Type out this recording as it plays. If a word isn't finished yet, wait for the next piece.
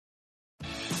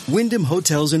Wyndham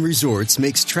Hotels and Resorts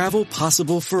makes travel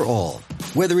possible for all.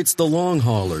 Whether it's the long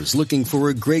haulers looking for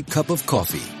a great cup of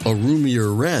coffee, a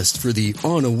roomier rest for the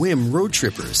on-a-whim road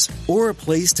trippers, or a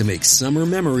place to make summer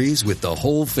memories with the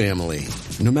whole family.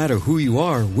 No matter who you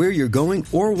are, where you're going,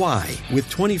 or why, with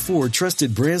 24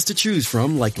 trusted brands to choose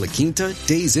from like La Quinta,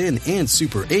 Days Inn, and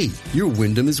Super 8, your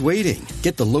Wyndham is waiting.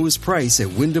 Get the lowest price at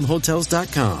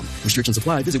WyndhamHotels.com. Restrictions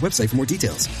apply. Visit website for more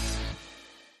details.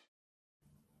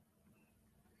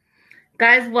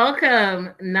 Guys,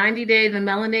 welcome. 90 Day the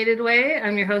Melanated Way.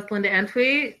 I'm your host, Linda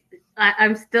Entwee.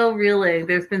 I'm still reeling.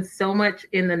 There's been so much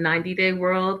in the 90-day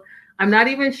world. I'm not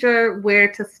even sure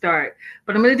where to start,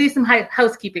 but I'm going to do some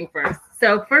housekeeping first.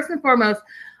 So first and foremost,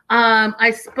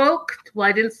 I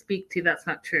didn't speak to, that's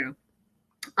not true.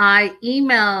 I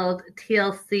emailed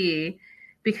TLC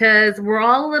because we're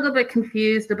all a little bit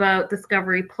confused about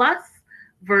Discovery Plus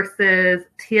versus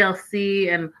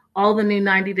TLC and all the new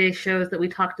 90-day shows that we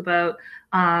talked about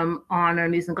on our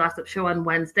News and Gossip show on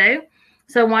Wednesday.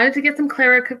 So I wanted to get some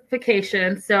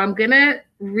clarification. So I'm going to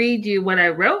read you what I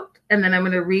wrote, and then I'm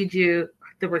going to read you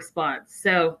the response.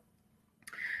 So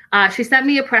she sent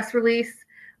me a press release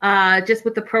just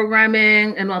with the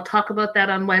programming, and I'll talk about that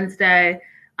on Wednesday.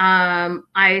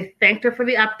 I thanked her for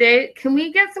the update. Can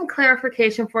we get some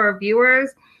clarification for our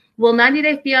viewers? Will 90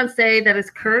 Day Fiancé that is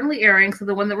currently airing, so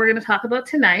the one that we're going to talk about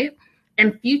tonight,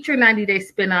 and future 90-day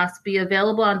spin-offs be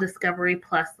available on Discovery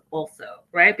Plus also,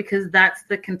 right? Because that's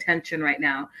the contention right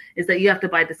now, is that you have to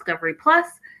buy Discovery Plus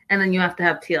and then you have to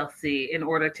have TLC in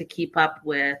order to keep up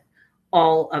with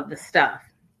all of the stuff.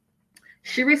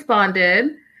 She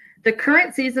responded, the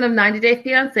current season of 90 Day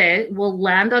Fiancé will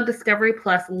land on Discovery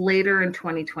Plus later in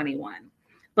 2021.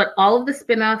 But all of the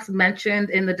spin-offs mentioned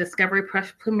in the Discovery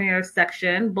Plus premiere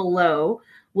section below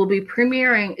will be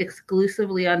premiering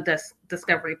exclusively on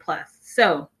Discovery Plus.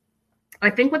 So I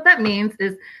think what that means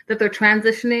is that they're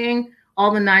transitioning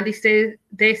all the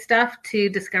 90-day stuff to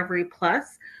Discovery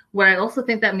Plus. What I also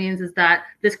think that means is that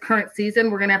this current season,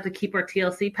 we're going to have to keep our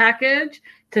TLC package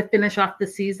to finish off the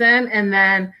season. And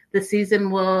then the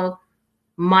season will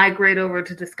migrate over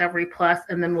to Discovery Plus,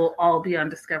 and then we'll all be on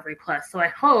Discovery Plus. So I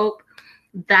hope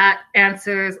that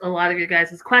answers a lot of your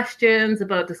guys' questions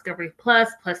about Discovery Plus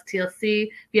TLC.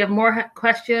 If you have more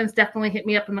questions, definitely hit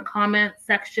me up in the comment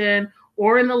section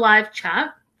or in the live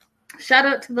chat. Shout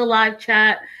out to the live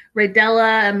chat.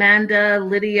 Raydella, Amanda,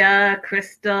 Lydia,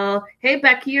 Crystal. Hey,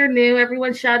 Becky, you're new.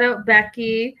 Everyone shout out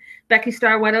Becky. Becky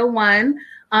Star 101.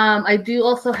 I do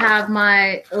also have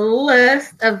my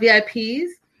list of VIPs.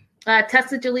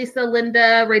 Tessa, Jaleesa,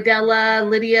 Linda, Raydella,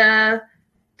 Lydia.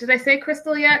 Did I say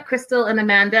Crystal yet? Crystal and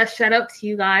Amanda. Shout out to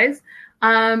you guys.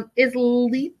 Is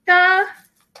Lita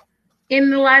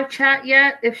in the live chat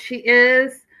yet? If she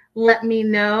is, let me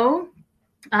know.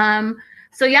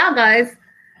 So yeah, guys,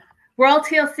 we're all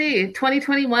TLC.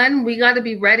 2021, we got to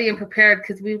be ready and prepared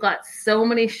because we've got so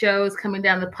many shows coming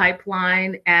down the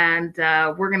pipeline, and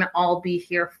we're going to all be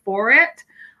here for it.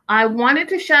 I wanted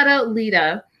to shout out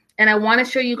Lita, and I want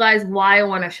to show you guys why I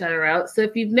want to shout her out. So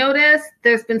if you've noticed,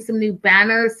 there's been some new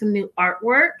banners, some new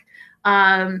artwork.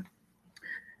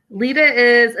 Lita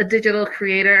is a digital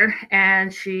creator,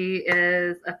 and she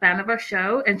is a fan of our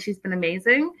show, and she's been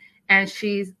amazing. And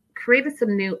she's created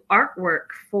some new artwork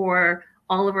for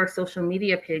all of our social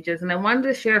media pages, and I wanted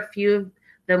to share a few of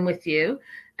them with you.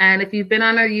 And if you've been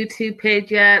on our YouTube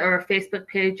page yet or our Facebook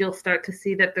page, you'll start to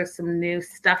see that there's some new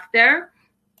stuff there.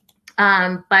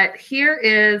 But here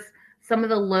is some of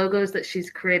the logos that she's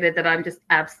created that I'm just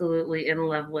absolutely in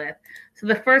love with. So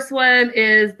the first one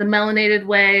is the Melanated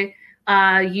Way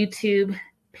YouTube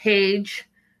page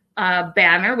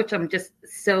banner, which I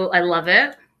love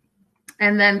it.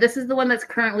 And then this is the one that's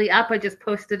currently up. I just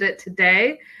posted it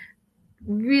today.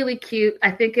 Really cute.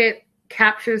 I think it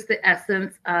captures the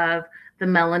essence of the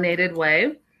Melanated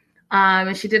Way.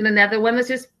 And she did another one that's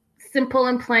just simple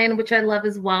and plain, which I love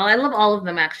as well. I love all of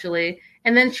them, actually.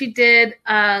 And then she did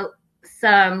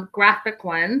some graphic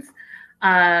ones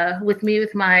with me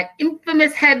with my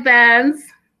infamous headbands,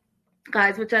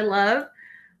 guys, which I love.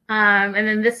 And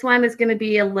then this one is going to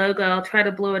be a logo. I'll try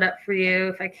to blow it up for you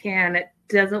if I can. It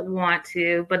doesn't want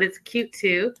to, but it's cute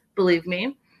too, believe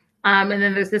me. And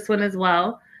then there's this one as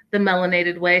well, the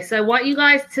Melanated Way. So I want you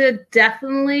guys to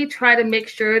definitely try to make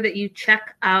sure that you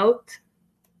check out.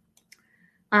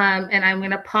 And I'm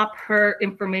going to pop her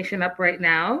information up right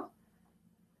now.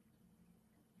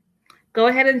 Go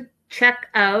ahead and check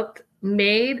out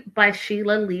Made by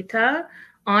Sheila Lita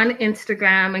on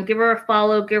Instagram and give her a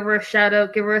follow, give her a shout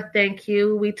out, give her a thank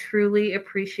you. We truly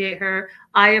appreciate her.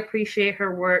 I appreciate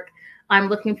her work. I'm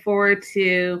looking forward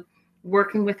to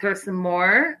working with her some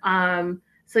more.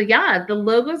 So yeah, the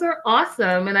logos are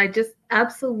awesome, and I just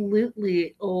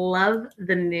absolutely love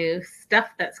the new stuff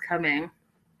that's coming.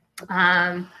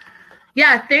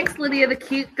 Yeah, thanks, Lydia.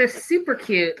 They're super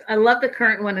cute. I love the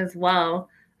current one as well.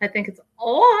 I think it's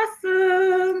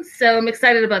awesome. So I'm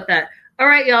excited about that. All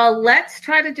right, y'all, let's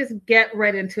try to just get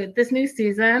right into it. This new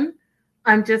season,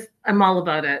 I'm all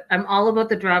about it. I'm all about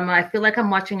the drama. I feel like I'm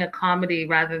watching a comedy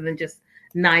rather than just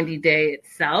 90 Day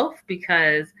itself,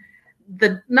 because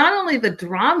not only the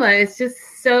drama is just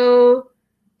so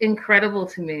incredible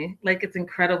to me. Like, it's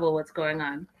incredible what's going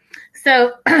on.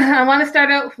 So I want to start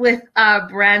out with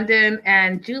Brandon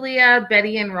and Julia,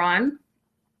 Betty and Ron.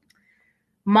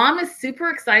 Mom is super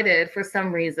excited for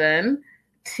some reason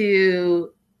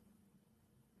to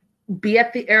be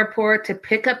at the airport to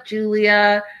pick up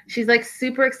Julia. She's like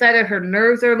super excited. Her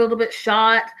nerves are a little bit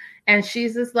shot. And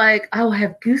she's just like, oh, I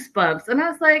have goosebumps. And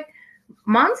I was like,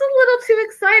 Mom's a little too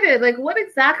excited. Like, what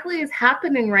exactly is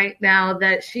happening right now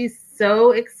that she's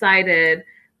so excited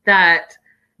that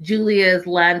Julia is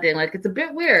landing? Like, it's a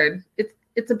bit weird.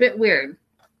 It's a bit weird.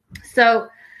 So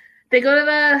they go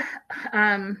to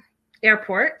the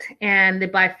airport and they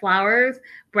buy flowers.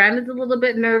 Brandon's a little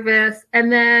bit nervous.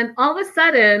 And then all of a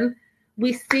sudden,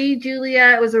 we see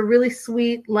Julia. It was a really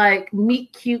sweet, like,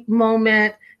 meet cute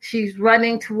moment. She's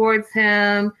running towards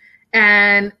him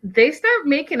and they start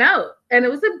making out. And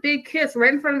it was a big kiss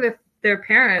right in front of their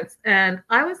parents. And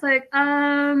I was like,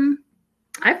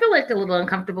 I feel like a little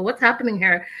uncomfortable. What's happening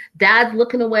here? Dad's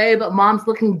looking away, but Mom's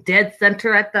looking dead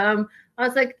center at them. I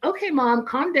was like, okay, Mom,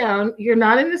 calm down. You're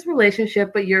not in this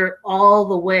relationship, but you're all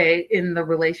the way in the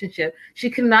relationship. She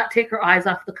cannot take her eyes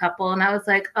off the couple. And I was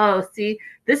like, oh, see,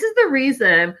 this is the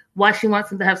reason why she wants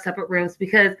them to have separate rooms,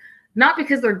 not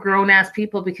because they're grown-ass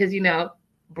people, because, you know,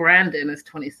 Brandon is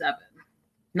 27,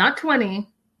 not 20.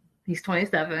 He's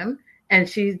 27, and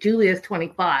Julia's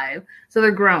 25. So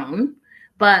they're grown.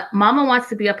 But Mama wants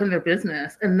to be up in their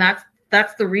business, and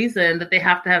that's the reason that they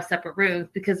have to have separate rooms,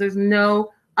 because there's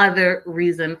no other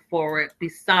reason for it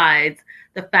besides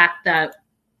the fact that,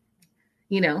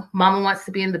 you know, Mama wants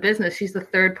to be in the business. She's the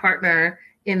third partner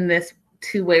in this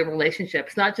two-way relationship.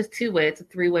 It's not just two-way, it's a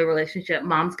three-way relationship.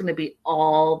 Mom's going to be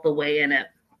all the way in it.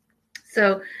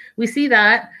 So we see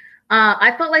that.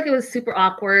 I felt like it was super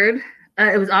awkward.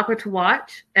 It was awkward to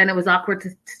watch, and it was awkward to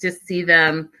just see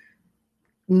them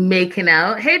making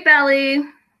out. Hey, Belly.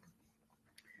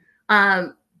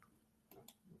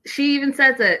 She even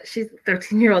says it. She's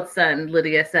 13-year-old son,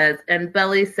 Lydia says. And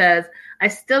Belly says, I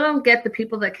still don't get the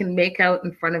people that can make out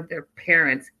in front of their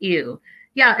parents. Ew.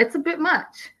 Yeah, it's a bit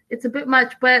much. It's a bit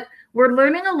much. But we're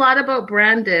learning a lot about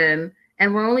Brandon,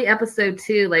 and we're only episode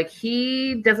 2. Like,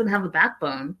 he doesn't have a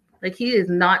backbone. Like, he is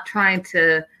not trying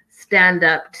to stand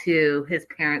up to his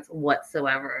parents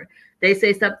whatsoever. They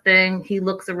say something, he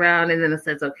looks around, and then it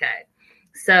says, okay.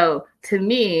 So to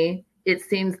me, it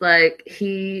seems like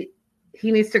he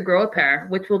needs to grow a pair,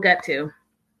 which we'll get to.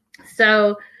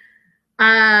 So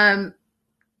Mom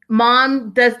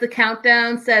does the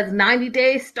countdown, says 90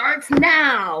 days starts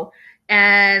now.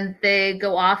 And they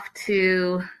go off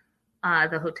to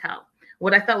the hotel.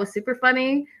 What I thought was super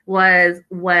funny was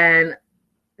when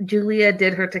Julia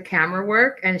did her to camera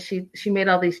work, and she made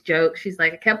all these jokes. She's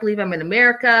like, I can't believe I'm in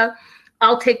America.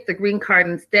 I'll take the green card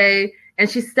and stay. And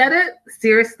she said it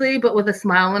seriously, but with a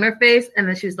smile on her face. And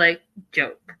then she was like,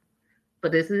 joke.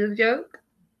 But this is a joke?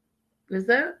 Is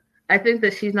that? I think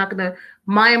that she's not going to,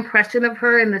 my impression of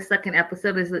her in the second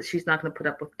episode is that she's not going to put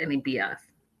up with any BS.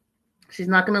 She's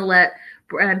not going to let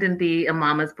Brandon be a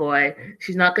mama's boy.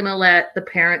 She's not going to let the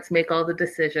parents make all the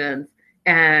decisions.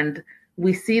 And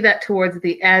we see that towards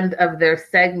the end of their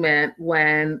segment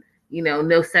when, you know,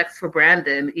 no sex for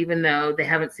Brandon, even though they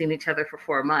haven't seen each other for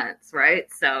 4 months,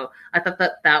 right? So I thought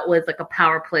that was like a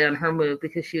power play on her move,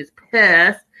 because she was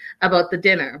pissed about the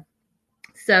dinner.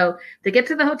 So they get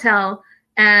to the hotel,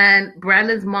 and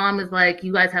Brandon's mom is like,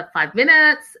 you guys have 5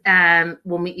 minutes and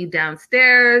we'll meet you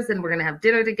downstairs and we're going to have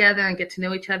dinner together and get to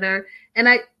know each other. And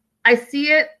I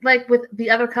see it like with the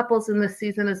other couples in this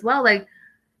season as well. Like,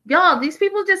 y'all, these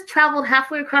people just traveled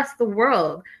halfway across the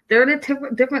world. They're in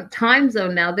a different time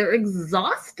zone now. They're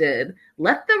exhausted.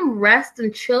 Let them rest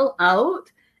and chill out,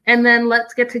 and then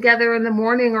let's get together in the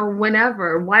morning or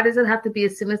whenever. Why does it have to be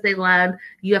as soon as they land,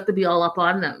 you have to be all up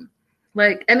on them?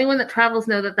 Like, anyone that travels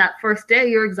know that first day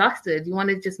you're exhausted. You want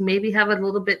to just maybe have a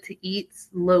little bit to eat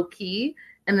low key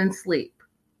and then sleep,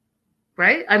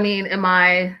 right? I mean, am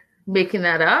I making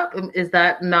that up? Is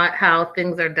that not how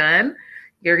things are done?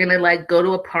 You're going to like go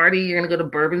to a party. You're going to go to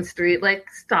Bourbon Street. Like,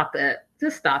 stop it.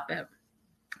 Just stop it.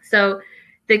 So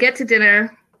they get to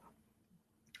dinner.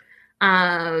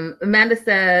 Amanda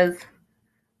says,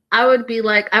 I would be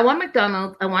like, I want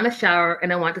McDonald's, I want a shower,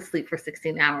 and I want to sleep for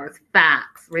 16 hours.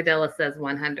 Facts. Radella says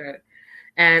 100.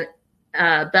 And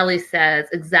Belly says,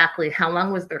 exactly. How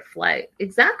long was their flight?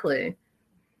 Exactly.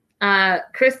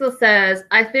 Crystal says,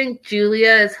 I think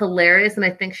Julia is hilarious, and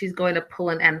I think she's going to pull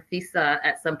an Anfisa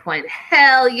at some point.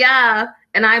 Hell yeah.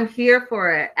 And I'm here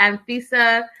for it.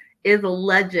 Anfisa is a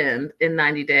legend in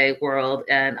 90 Day World.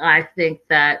 And I think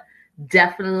that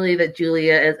definitely that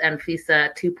Julia is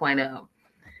Anfisa 2.0.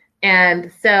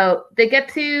 And so they get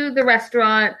to the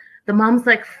restaurant. The mom's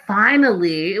like,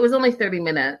 finally, it was only 30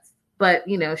 minutes, but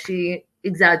you know, she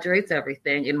exaggerates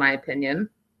everything, in my opinion.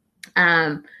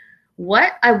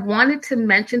 What I wanted to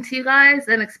mention to you guys,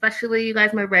 and especially you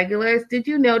guys, my regulars, did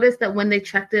you notice that when they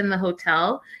checked in the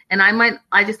hotel, and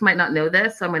I just might not know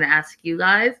this, so I'm going to ask you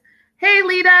guys. Hey,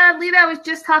 Lita, I was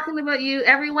just talking about you.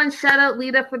 Everyone shout out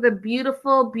Lita for the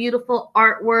beautiful, beautiful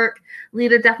artwork.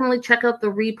 Lita, definitely check out the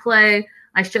replay.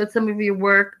 I showed some of your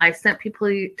work. I sent people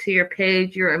to your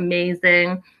page. You're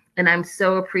amazing. And I'm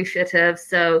so appreciative.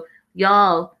 So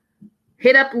y'all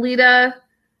hit up Lita.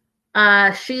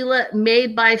 Sheila,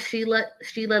 made by Sheila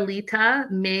Lita.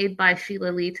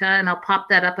 And I'll pop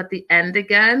that up at the end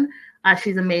again.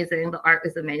 She's amazing. The art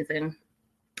is amazing.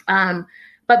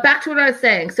 But back to what I was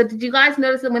saying. So did you guys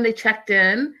notice that when they checked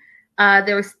in,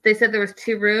 they said there was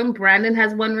 2 rooms. Brandon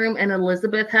has 1 room and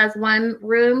Elizabeth has 1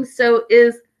 room. So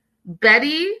is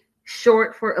Betty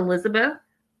short for Elizabeth?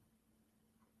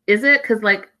 Is it? Because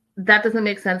like that doesn't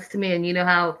make sense to me. And you know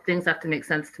how things have to make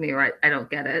sense to me, right? I don't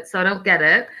get it. So I don't get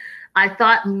it. I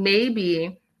thought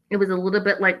maybe it was a little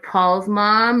bit like Paul's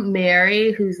mom,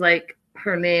 Mary, who's like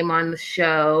her name on the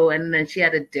show. And then she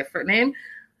had a different name.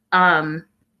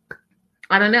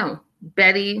 I don't know.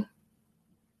 Betty,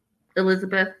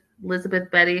 Elizabeth,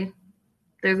 Betty.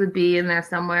 There's a B in there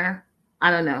somewhere.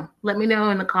 I don't know. Let me know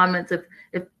in the comments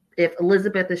if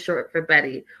Elizabeth is short for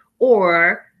Betty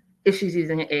or if she's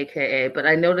using an AKA. But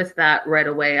I noticed that right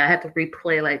away. I had to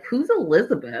replay like, who's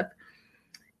Elizabeth?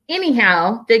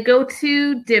 Anyhow, they go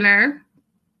to dinner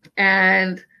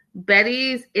and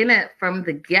Betty's in it from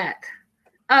the get.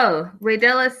 Oh,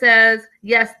 Radella says,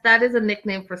 yes, that is a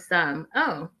nickname for some.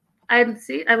 Oh, I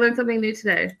learned something new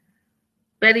today.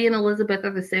 Betty and Elizabeth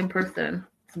are the same person.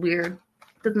 It's weird.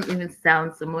 It doesn't even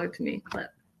sound similar to me,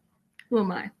 but who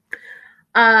am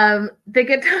I? They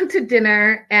get down to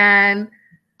dinner and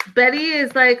Betty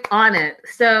is like on it.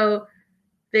 So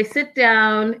they sit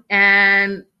down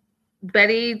and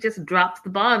Betty just drops the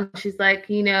bomb. She's like,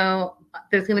 you know,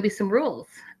 there's going to be some rules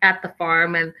at the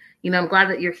farm. And, you know, I'm glad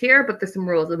that you're here, but there's some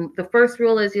rules. And the first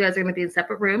rule is you guys are going to be in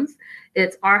separate rooms.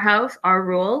 It's our house, our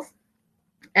rules.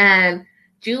 And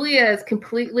Julia is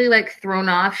completely like thrown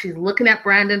off. She's looking at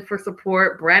Brandon for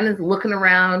support. Brandon's looking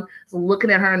around,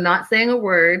 looking at her, not saying a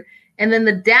word. And then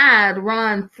the dad,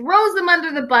 Ron, throws him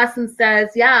under the bus and says,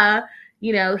 yeah,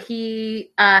 you know,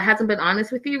 he hasn't been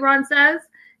honest with you, Ron says,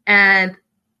 and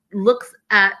looks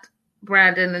at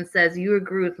Brandon and says, you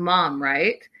agree with mom,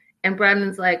 right? And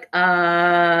Brandon's like,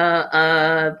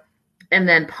 and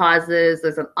then pauses.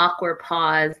 There's an awkward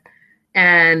pause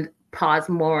and pause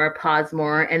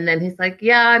more. And then he's like,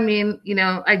 yeah, I mean, you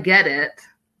know, I get it.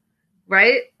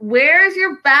 Right? Where's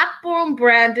your backbone,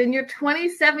 Brandon? You're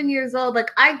 27 years old.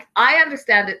 Like, I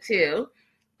understand it too,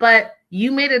 but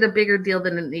you made it a bigger deal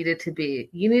than it needed to be.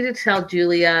 You need to tell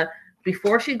Julia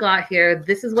before she got here,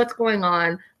 this is what's going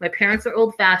on. My parents are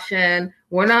old fashioned.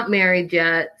 We're not married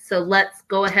yet. So let's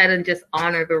go ahead and just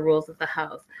honor the rules of the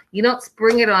house. You don't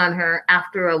spring it on her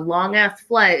after a long ass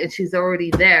flight and she's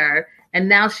already there. And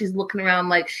now she's looking around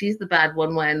like she's the bad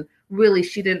one when really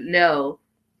she didn't know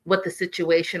what the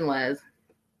situation was.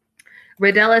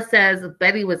 Radella says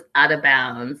Betty was out of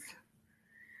bounds.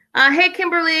 Hey,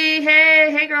 Kimberly.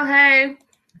 Hey, girl. Hey.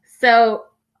 So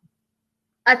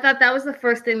I thought that was the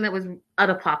first thing that was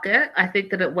out of pocket. I think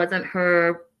that it wasn't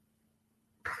her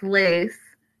place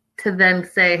to then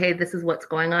say, hey, this is what's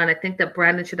going on. I think that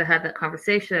Brandon should have had that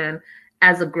conversation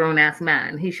as a grown-ass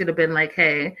man. He should have been like,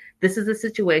 hey, this is the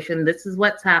situation. This is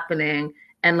what's happening.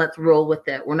 And let's roll with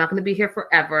it. We're not going to be here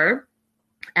forever.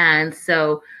 And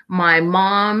so my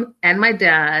mom and my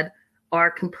dad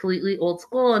are completely old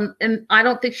school. And I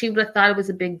don't think she would have thought it was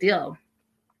a big deal.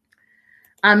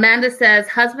 Amanda says,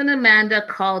 husband Amanda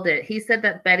called it. He said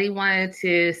that Betty wanted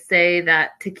to say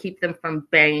that to keep them from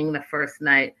banging the first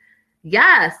night.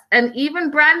 Yes. And even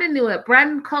Brandon knew it.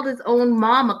 Brandon called his own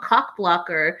mom a cock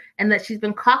blocker and that she's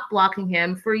been cock blocking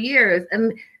him for years.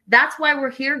 And that's why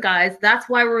we're here, guys. That's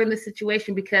why we're in this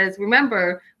situation. Because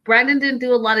remember, Brandon didn't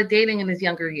do a lot of dating in his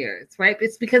younger years, right?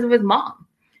 It's because of his mom.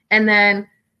 And then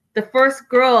the first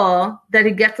girl that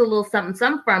he gets a little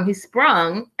something from, he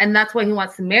sprung, and that's why he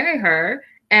wants to marry her.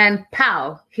 And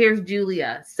pow, here's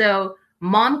Julia. So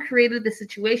mom created the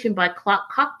situation by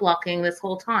cock blocking this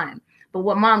whole time. But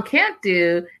what mom can't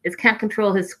do is can't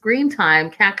control his screen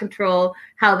time, can't control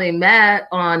how they met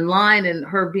online and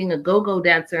her being a go-go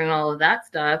dancer and all of that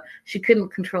stuff. She couldn't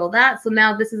control that. So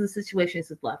now this is the situation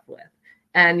she's left with.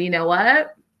 And you know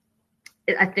what?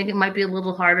 I think it might be a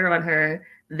little harder on her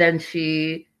than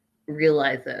she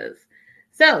realizes.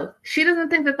 So she doesn't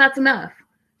think that that's enough.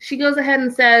 She goes ahead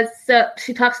and says, so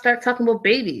she starts talking about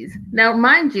babies. Now,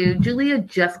 mind you, Julia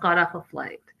just got off a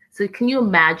flight. So can you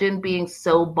imagine being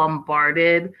so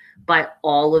bombarded by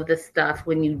all of this stuff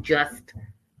when you just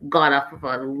got off of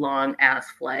a long ass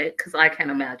flight? Because I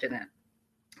can't imagine it.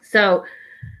 So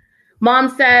mom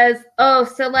says, oh,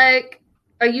 so like,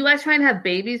 are you guys trying to have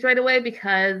babies right away?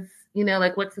 Because, you know,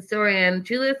 like, what's the story? And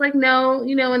Julia's like, no,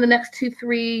 you know, in the next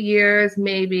 2-3 years,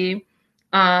 maybe.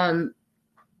 But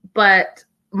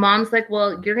mom's like,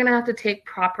 well, you're going to have to take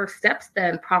proper steps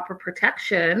then, proper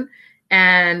protection.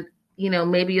 And, you know,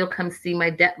 maybe you'll come see my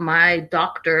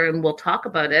doctor and we'll talk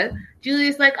about it.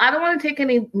 Julia's like, I don't want to take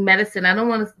any medicine. I don't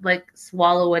want to like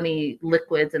swallow any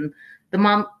liquids. And the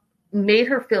mom made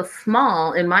her feel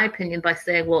small, in my opinion, by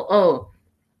saying, well, oh,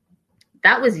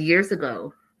 that was years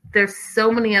ago. There's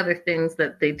so many other things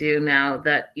that they do now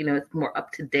that, you know, it's more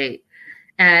up to date.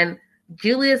 And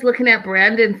Julia's looking at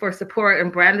Brandon for support,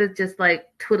 and Brandon's just like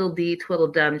twiddle-dee,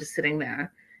 twiddle-dum, just sitting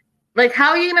there. Like, how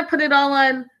are you going to put it all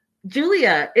on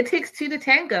Julia? It takes two to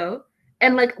tango.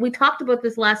 And like we talked about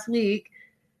this last week,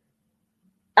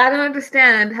 I don't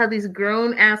understand how these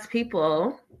grown-ass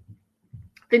people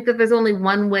think that there's only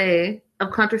one way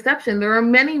of contraception. There are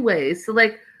many ways. So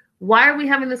like, why are we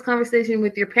having this conversation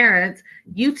with your parents?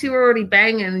 You two are already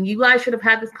banging, and you guys should have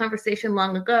had this conversation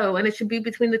long ago, and it should be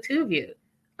between the two of you.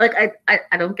 Like,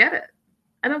 I don't get it.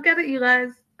 I don't get it, you guys.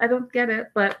 I don't get it.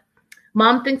 But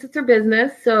mom thinks it's her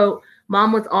business. So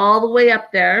mom was all the way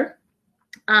up there.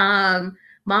 Mom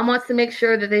wants to make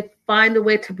sure that they find a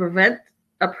way to prevent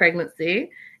a pregnancy.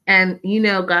 And, you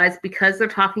know, guys, because they're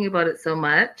talking about it so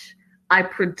much, I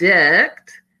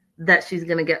predict that she's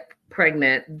going to get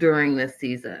pregnant during this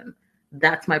season.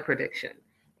 That's my prediction.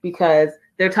 Because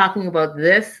they're talking about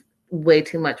this way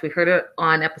too much. We heard it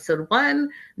on episode 1.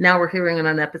 Now we're hearing it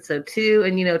on episode 2.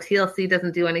 And, you know, TLC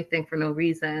doesn't do anything for no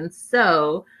reason.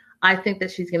 So I think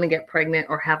that she's going to get pregnant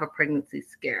or have a pregnancy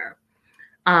scare.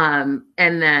 And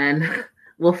then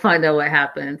we'll find out what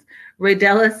happens.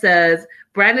 Raydella says,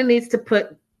 Brandon needs to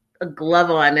put a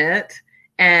glove on it.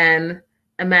 And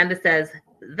Amanda says,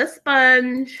 the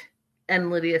sponge. And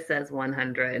Lydia says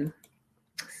 100.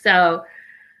 So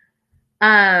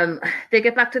they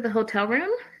get back to the hotel room,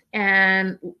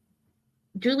 and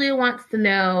Julia wants to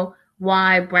know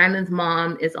why Brandon's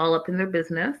mom is all up in their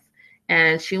business,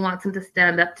 and she wants him to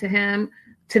stand up to him,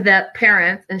 to the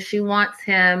parents, and she wants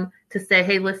him to say,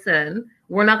 hey, listen,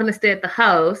 we're not going to stay at the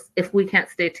house if we can't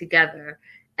stay together.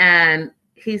 And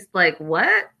he's like,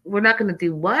 what? We're not going to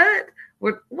do what?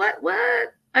 What?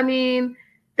 I mean,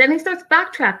 then he starts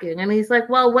backtracking, and he's like,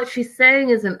 well, what she's saying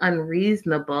isn't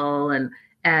unreasonable, and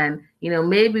you know,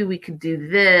 maybe we could do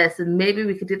this, and maybe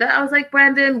we could do that. I was like,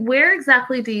 Brandon, where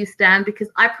exactly do you stand? Because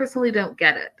I personally don't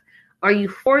get it. Are you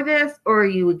for this or are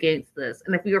you against this?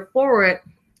 And if you're for it,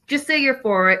 just say you're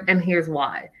for it, and here's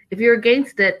why. If you're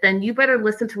against it, then you better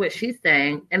listen to what she's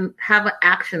saying and have an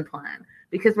action plan.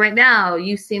 Because right now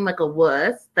you seem like a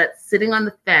wuss that's sitting on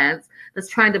the fence, that's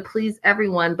trying to please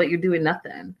everyone, but you're doing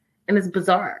nothing. And it's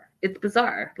bizarre. It's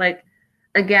bizarre. Like,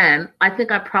 again, I think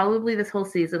I probably this whole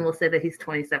season will say that he's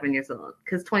 27 years old,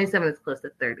 because 27 is close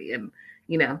to 30. And,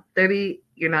 you know, 30,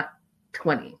 you're not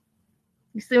 20.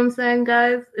 You see what I'm saying,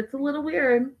 guys? It's a little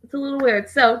weird. It's a little weird.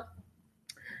 So,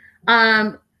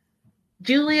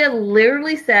 Julia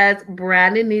literally says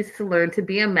Brandon needs to learn to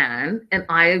be a man. And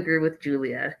I agree with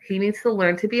Julia. He needs to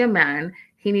learn to be a man.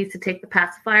 He needs to take the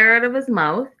pacifier out of his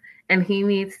mouth. And he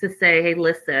needs to say, hey,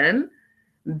 listen,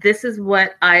 this is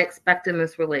what I expect in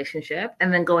this relationship,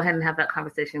 and then go ahead and have that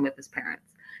conversation with his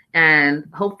parents. And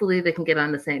hopefully they can get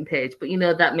on the same page. But, you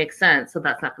know, that makes sense. So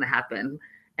that's not going to happen.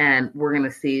 And we're going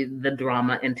to see the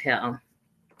drama entail.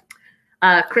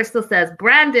 Crystal says,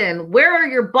 Brandon, where are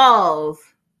your balls?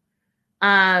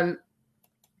 Has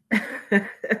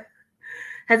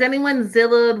anyone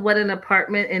Zillowed what an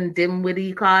apartment in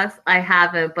Dimwitty costs? I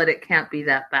haven't, but it can't be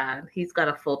that bad. He's got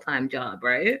a full-time job,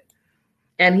 right?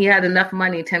 And he had enough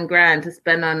money, 10 grand, to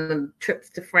spend on trips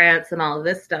to France and all of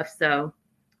this stuff. So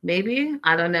maybe,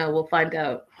 I don't know. We'll find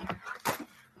out.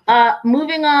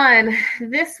 Moving on.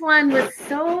 This one was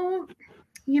so,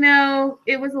 you know,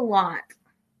 it was a lot.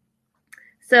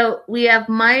 So we have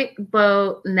Mike,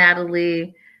 Bo,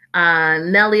 Natalie,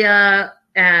 Nelia,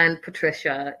 and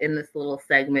Patricia in this little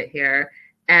segment here.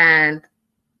 And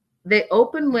they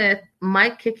open with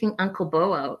Mike kicking Uncle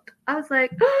Bo out. I was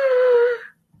like,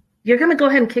 you're going to go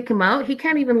ahead and kick him out? He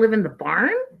can't even live in the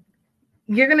barn?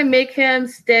 You're going to make him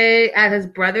stay at his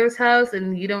brother's house,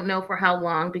 and you don't know for how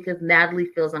long because Natalie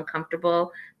feels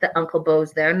uncomfortable that Uncle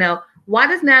Bo's there. Now, why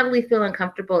does Natalie feel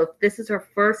uncomfortable if this is her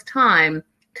first time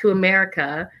to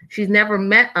America? She's never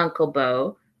met Uncle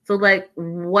Bo. So, like,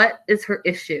 what is her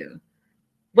issue?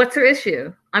 What's her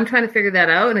issue? I'm trying to figure that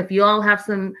out. And if you all have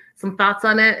some thoughts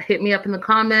on it, hit me up in the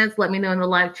comments. Let me know in the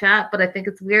live chat. But I think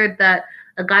it's weird that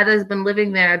a guy that's been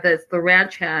living there, that's the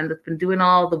ranch hand, that's been doing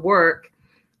all the work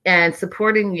and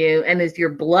supporting you and is your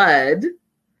blood,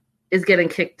 is getting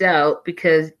kicked out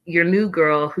because your new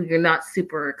girl, who you're not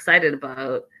super excited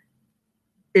about,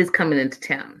 is coming into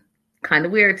town. Kind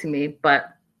of weird to me,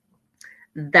 but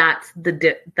that's the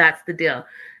deal.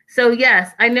 So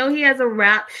yes, I know he has a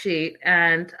rap sheet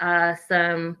and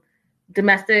some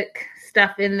domestic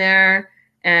stuff in there,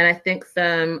 and I think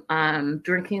some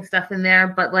drinking stuff in there.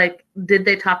 But like, did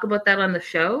they talk about that on the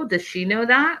show? Does she know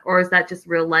that, or is that just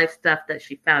real life stuff that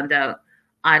she found out?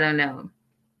 I don't know.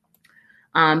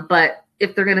 But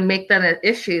if they're going to make that an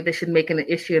issue, they should make it an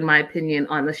issue, in my opinion,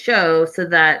 on the show, so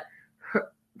that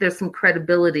there's some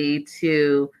credibility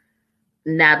to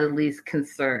Natalie's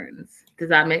concerns. Does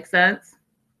that make sense?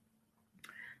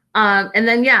 And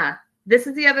then, yeah, this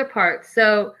is the other part.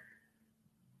 So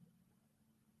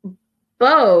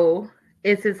Bo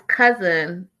is his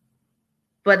cousin,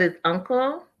 but his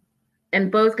uncle,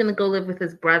 and Bo's going to go live with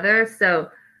his brother. So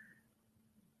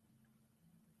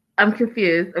I'm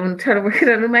confused. I'm going to try to work it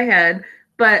out in my head.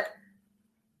 But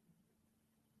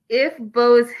if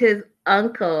Bo's his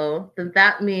uncle, then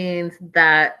that means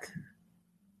that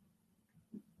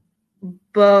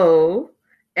Bo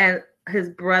and his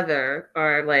brother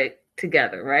are like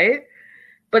together, right?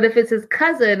 But if it's his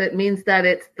cousin, it means that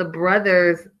it's the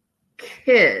brother's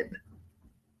kid.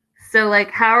 So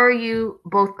like, how are you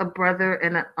both a brother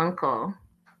and an uncle?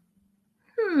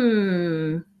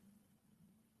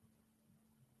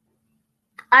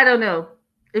 I don't know.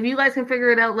 If you guys can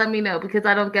figure it out, let me know, because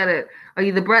I don't get it. Are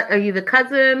you the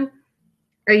cousin?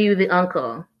 Are you the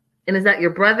uncle? And is that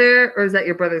your brother, or is that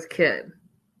your brother's kid?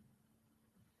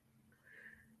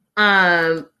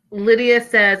 Lydia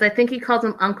says, I think he calls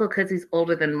him uncle because he's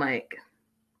older than Mike.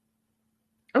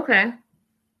 Okay.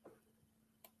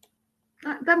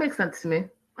 That makes sense to me.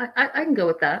 I can go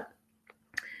with that.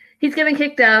 He's getting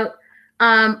kicked out.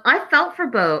 I felt for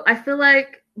Bo. I feel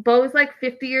like Bo is like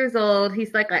 50 years old.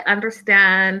 He's like, I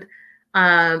understand.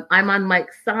 I'm on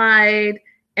Mike's side.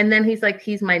 And then he's like,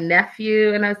 he's my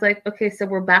nephew. And I was like, okay, so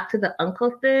we're back to the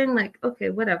uncle thing. Like, okay,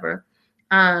 whatever.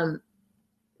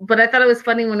 But I thought it was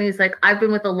funny when he's like, I've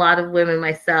been with a lot of women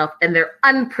myself, and they're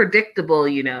unpredictable,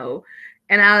 you know.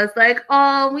 And I was like,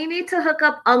 oh, we need to hook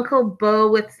up Uncle Bo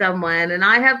with someone, and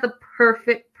I have the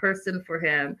perfect person for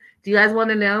him. Do you guys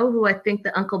want to know who I think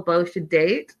that Uncle Bo should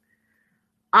date?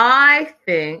 I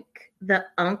think that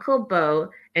Uncle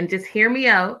Bo, and just hear me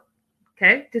out,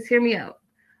 okay? Just hear me out.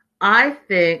 I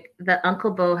think that Uncle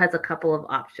Bo has a couple of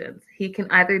options. He can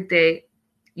either date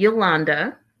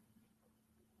Yolanda,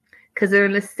 because they're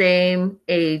in the same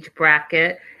age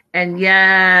bracket. And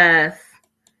yes,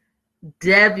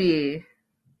 Debbie,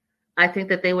 I think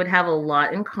that they would have a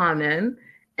lot in common.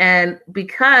 And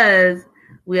because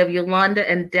we have Yolanda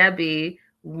and Debbie,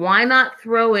 why not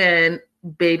throw in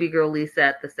baby girl Lisa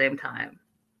at the same time?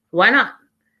 Why not?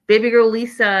 Baby girl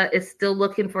Lisa is still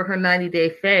looking for her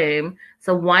 90-day fame.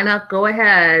 So why not go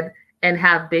ahead and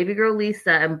have baby girl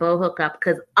Lisa and Bo hook up?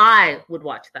 Because I would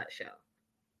watch that show.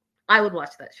 I would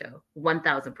watch that show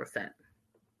 1,000%.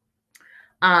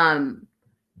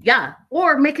 Yeah,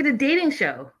 or make it a dating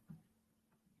show.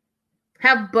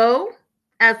 Have Bo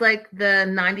as like the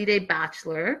 90-day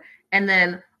bachelor, and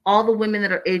then all the women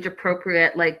that are age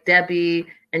appropriate, like Debbie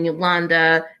and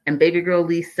Yolanda and baby girl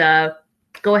Lisa,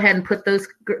 go ahead and put those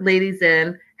ladies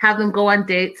in, have them go on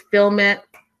dates, film it.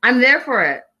 I'm there for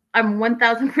it. I'm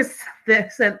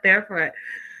 1,000% there for it.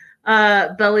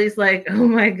 Belly's like, oh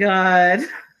my God.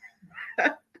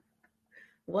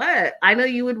 What? I know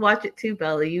you would watch it too,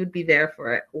 Belly. You would be there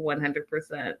for it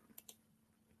 100%.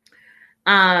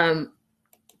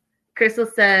 Crystal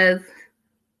says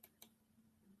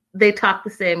they talk the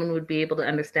same and would be able to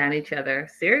understand each other.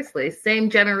 Seriously, same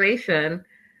generation.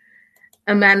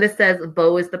 Amanda says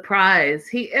Bo is the prize.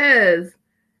 He is.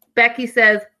 Becky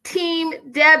says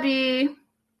Team Debbie.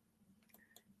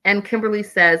 And Kimberly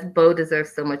says Bo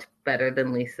deserves so much better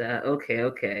than Lisa.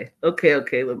 Okay,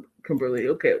 Kimberly.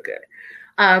 Okay.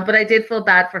 But I did feel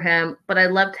bad for him. But I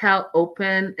loved how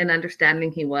open and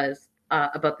understanding he was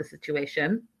about the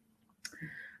situation.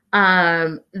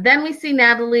 Then we see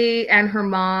Natalie and her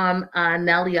mom,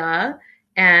 Nelia,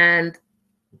 and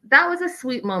that was a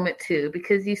sweet moment too,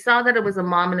 because you saw that it was a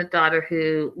mom and a daughter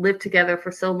who lived together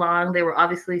for so long. They were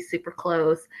obviously super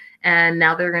close, and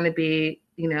now they're going to be,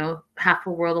 half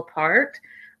a world apart,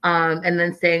 and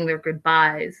then saying their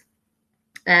goodbyes.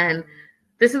 And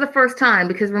this is the first time,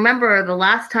 because remember, the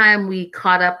last time we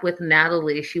caught up with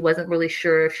Natalie, she wasn't really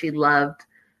sure if she loved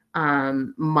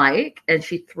Mike, and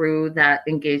she threw that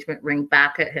engagement ring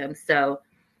back at him. So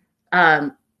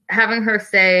having her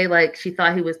say like she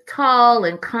thought he was tall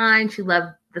and kind, she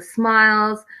loved the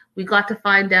smiles. We got to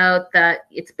find out that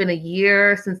it's been a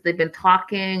year since they've been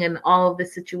talking and all of the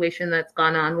situation that's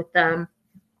gone on with them,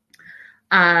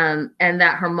 and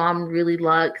that her mom really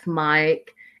likes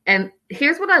Mike. And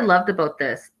here's what I loved about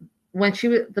this. When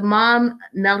the mom,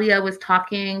 Nelia, was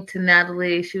talking to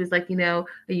Natalie, she was like, are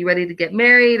you ready to get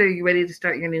married? Are you ready to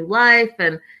start your new life?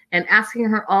 And asking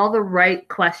her all the right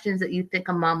questions that you think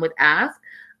a mom would ask.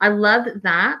 I loved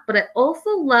that. But I also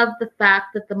loved the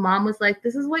fact that the mom was like,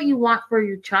 this is what you want for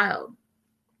your child.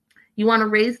 You want to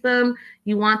raise them.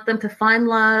 You want them to find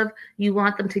love. You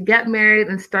want them to get married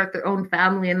and start their own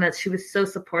family. And that she was so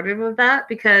supportive of that,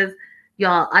 because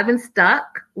y'all, I've been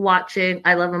stuck watching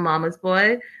I Love a Mama's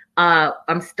Boy.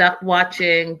 I'm stuck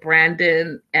watching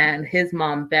Brandon and his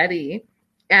mom, Betty,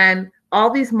 and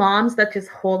all these moms that just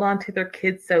hold on to their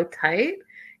kids so tight.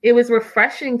 It was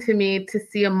refreshing to me to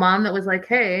see a mom that was like,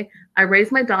 hey, I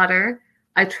raised my daughter,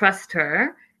 I trust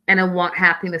her, and I want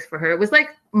happiness for her. It was like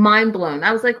mind blown.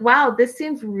 I was like, wow, this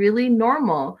seems really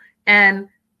normal. And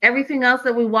everything else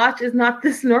that we watch is not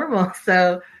this normal.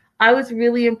 So I was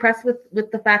really impressed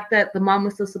with the fact that the mom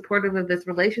was so supportive of this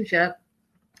relationship.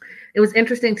 It was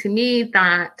interesting to me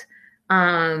that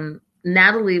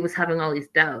Natalie was having all these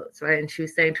doubts, right? And she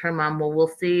was saying to her mom, well, we'll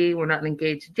see. We're not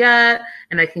engaged yet.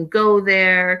 And I can go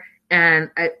there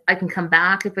and I can come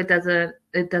back if it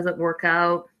doesn't work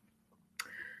out.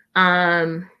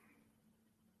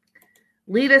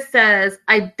 Lita says,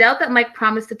 I doubt that Mike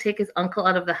promised to take his uncle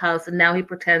out of the house, and now he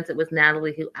pretends it was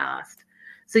Natalie who asked.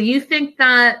 So you think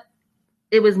that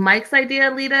it was Mike's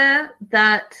idea, Lita,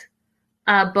 that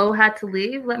Bo had to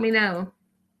leave? Let me know.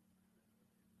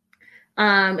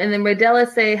 And then Radella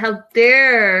say, how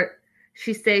dare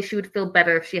she say she would feel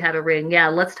better if she had a ring? Yeah,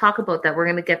 let's talk about that. We're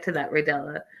going to get to that,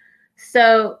 Radella.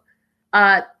 So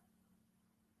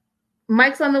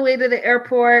Mike's on the way to the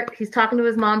airport. He's talking to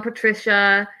his mom,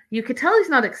 Patricia. You could tell he's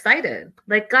not excited.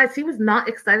 Like, guys, he was not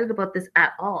excited about this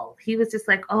at all. He was just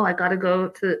like, oh, I got to go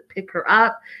to pick her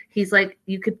up. He's like,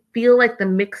 you could feel like the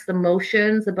mixed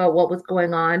emotions about what was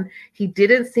going on. He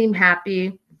didn't seem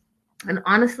happy. And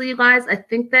honestly, you guys, I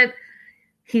think that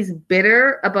he's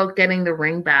bitter about getting the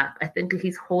ring back. I think that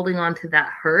he's holding on to that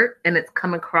hurt, and it's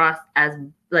come across as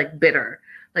like bitter.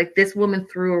 Like, this woman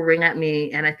threw a ring at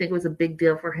me, and I think it was a big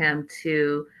deal for him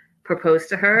to propose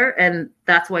to her. And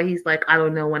that's why he's like, I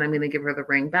don't know when I'm going to give her the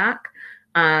ring back.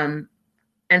 And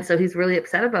so he's really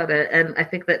upset about it. And I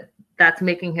think that that's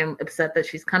making him upset that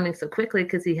she's coming so quickly,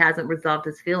 because he hasn't resolved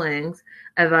his feelings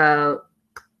about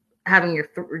having your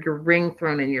ring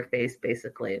thrown in your face,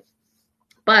 basically.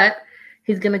 But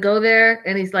he's going to go there,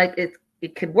 and he's like,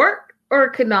 it could work or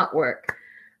it could not work.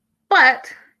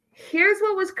 But here's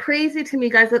what was crazy to me,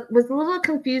 guys. It was a little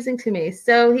confusing to me.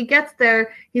 So he gets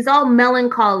there. He's all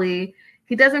melancholy.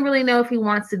 He doesn't really know if he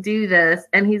wants to do this.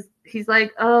 And he's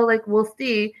like, oh, like, we'll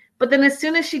see. But then as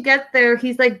soon as she gets there,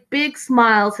 he's like big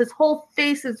smiles. His whole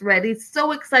face is red. He's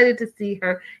so excited to see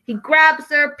her. He grabs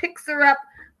her, picks her up,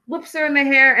 whips her in the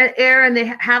air, and they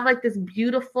have like this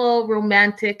beautiful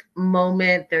romantic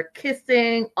moment. They're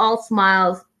kissing, all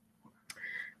smiles.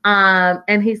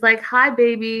 And he's like, hi,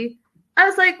 baby. I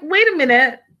was like, wait a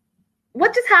minute.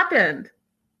 What just happened?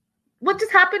 What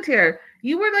just happened here?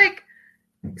 You were like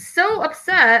so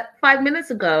upset 5 minutes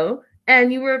ago,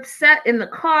 and you were upset in the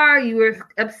car. You were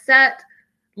upset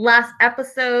last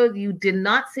episode. You did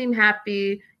not seem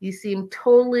happy. You seemed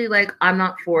totally like, I'm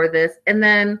not for this. And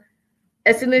then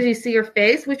as soon as you see her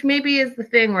face, which maybe is the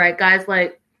thing, right, guys?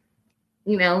 Like,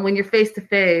 when you're face to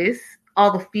face,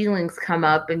 all the feelings come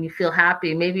up and you feel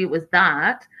happy. Maybe it was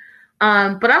that.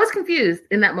 But I was confused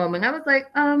in that moment. I was like,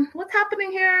 what's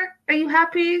happening here? Are you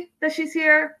happy that she's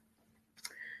here?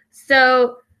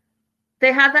 So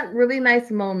they have that really nice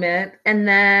moment. And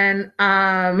then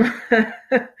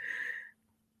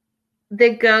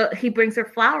he brings her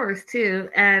flowers too.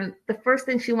 And the first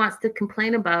thing she wants to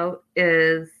complain about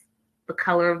is the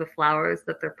color of the flowers,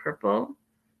 that they're purple.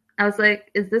 I was like,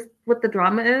 is this what the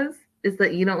drama is? is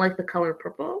that you don't like the color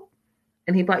purple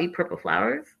and he bought you purple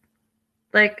flowers,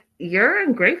 like, you're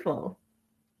ungrateful,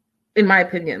 in my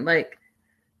opinion. Like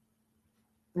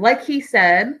he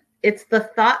said, it's the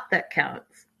thought that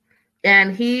counts.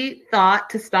 And he thought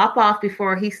to stop off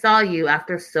before he saw you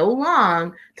after so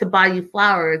long to buy you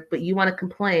flowers, but you want to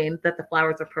complain that the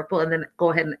flowers are purple and then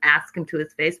go ahead and ask him to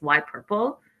his face, why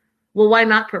purple? Well, why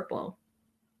not purple?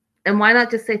 And why not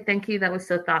just say, thank you, that was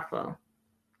so thoughtful?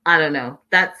 I don't know.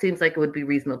 That seems like it would be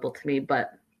reasonable to me.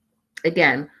 But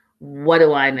again, what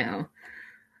do I know?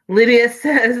 Lydia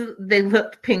says they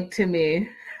looked pink to me.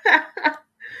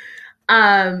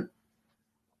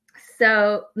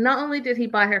 So not only did he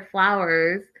buy her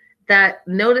flowers, that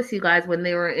notice, you guys, when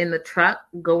they were in the truck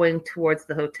going towards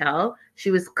the hotel, she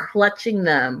was clutching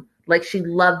them. Like, she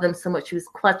loved them so much. She was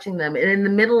clutching them. And in the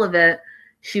middle of it,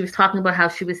 she was talking about how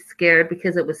she was scared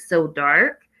because it was so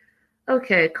dark.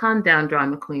 Okay, calm down,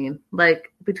 drama queen.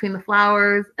 Like, between the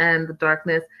flowers and the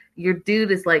darkness, your dude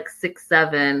is like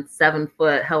 6'7", 7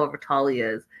 foot, however tall he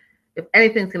is. If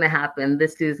anything's going to happen,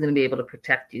 this dude is going to be able to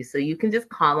protect you. So you can just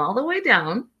calm all the way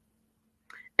down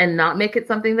and not make it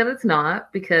something that it's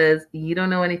not, because you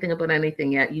don't know anything about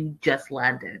anything yet. You just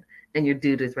landed and your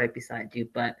dude is right beside you,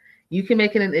 but you can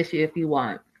make it an issue if you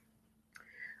want.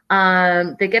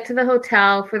 They get to the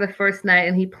hotel for the first night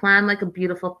and he planned like a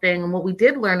beautiful thing. And what we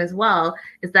did learn as well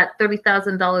is that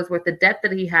 $30,000 worth of debt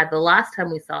that he had the last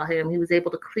time we saw him, he was able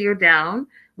to clear down,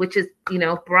 which is,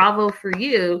 bravo for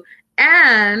you.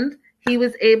 And he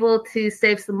was able to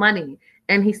save some money.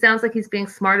 And he sounds like he's being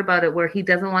smart about it, where he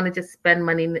doesn't want to just spend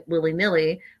money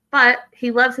willy-nilly, but he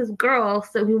loves his girl,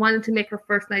 so he wanted to make her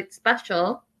first night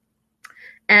special.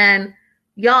 And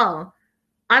y'all,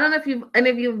 I don't know if any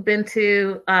of you have been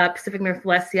to Pacific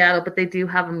Northwest Seattle, but they do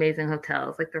have amazing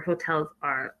hotels. Like, their hotels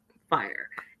are fire.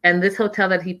 And this hotel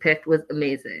that he picked was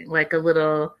amazing, like a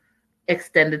little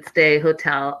extended stay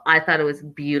hotel. I thought it was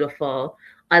beautiful.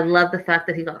 I love the fact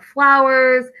that he got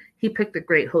flowers. He picked a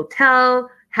great hotel,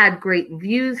 had great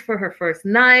views for her first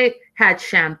night, had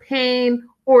champagne,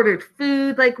 ordered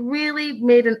food, like really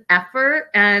made an effort.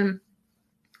 And,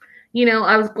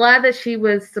 I was glad that she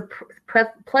was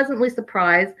pleasantly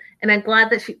surprised. And I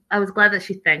was glad that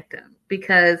she thanked him,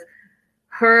 because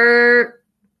her,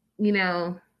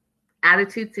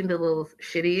 attitude seemed a little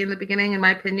shitty in the beginning, in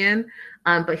my opinion.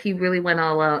 But he really went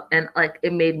all out, and like,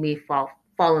 it made me fall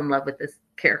in love with this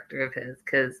character of his,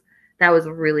 because that was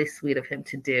really sweet of him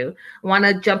to do. I want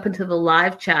to jump into the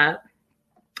live chat.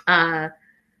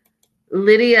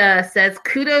 Lydia says,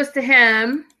 kudos to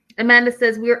him. Amanda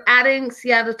says, we're adding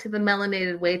Seattle to the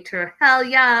Melanated Way tour. Hell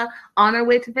yeah. On our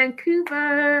way to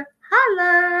Vancouver.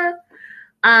 Holla.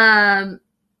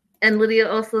 And Lydia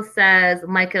also says,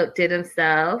 Mike outdid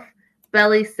himself.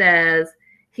 Belly says,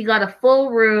 he got a full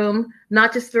room,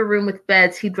 not just a room with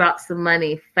beds. He dropped some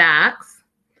money. Facts.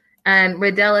 And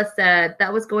Radella said,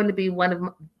 that was going to be one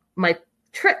of my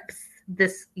trips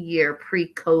this year,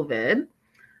 pre-COVID.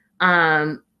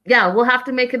 Yeah, we'll have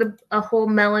to make it a whole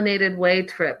Melanated Way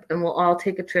trip, and we'll all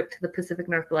take a trip to the Pacific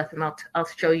Northwest, and I'll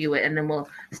show you it. And then we'll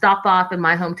stop off in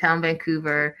my hometown,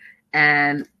 Vancouver,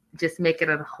 and just make it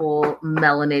a whole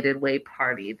Melanated Way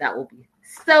party. That will be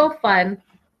so fun.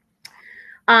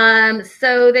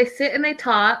 So they sit and they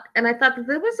talk, and I thought that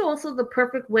this was also the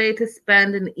perfect way to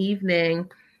spend an evening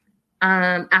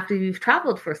after you've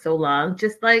traveled for so long,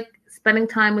 just like spending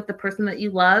time with the person that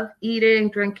you love, eating,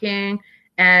 drinking,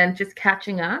 and just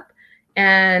catching up.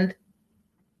 And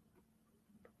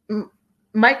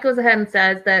Mike goes ahead and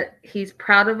says that he's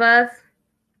proud of us.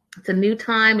 It's a new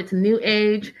time. It's a new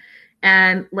age.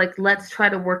 And like, let's try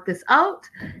to work this out.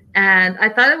 And I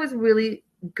thought it was really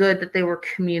good that they were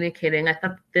communicating. I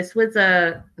thought this was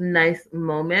a nice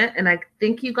moment. And I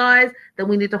think, you guys, that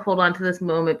we need to hold on to this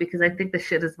moment, because I think the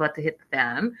shit is about to hit the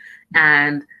fan.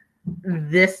 And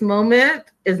this moment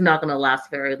is not going to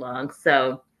last very long.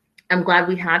 So I'm glad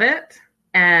we had it.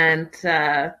 And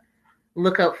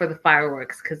look out for the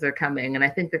fireworks, because they're coming. And I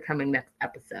think they're coming next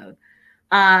episode.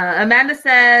 Amanda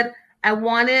said, I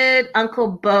wanted Uncle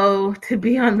Bo to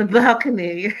be on the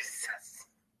balcony.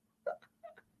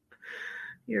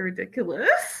 You're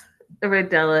ridiculous.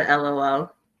 Rodella,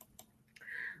 LOL.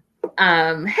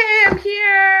 Hey, I'm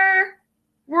here.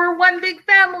 We're one big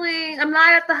family. I'm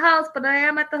not at the house, but I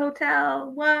am at the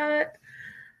hotel. What?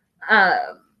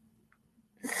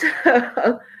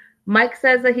 So Mike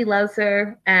says that he loves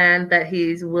her and that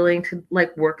he's willing to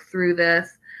like work through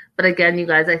this. But again, you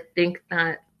guys, I think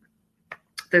that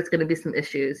there's going to be some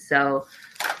issues. So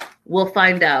we'll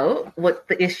find out what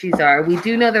the issues are. We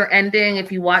do know they're ending.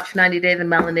 If you watch 90 Day the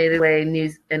Melanated Way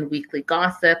news and weekly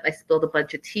gossip, I spilled a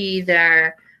bunch of tea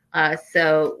there.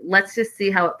 So let's just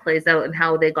see how it plays out and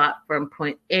how they got from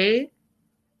point A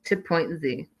to point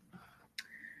Z.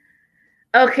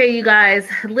 Okay, you guys.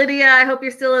 Lydia, I hope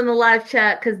you're still in the live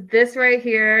chat because this right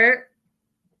here,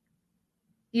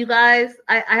 you guys,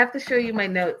 I have to show you my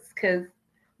notes because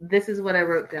this is what I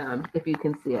wrote down, if you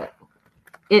can see it.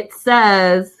 It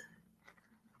says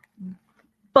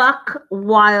Buck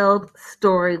Wild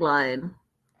storyline.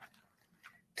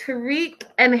 Tariq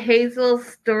and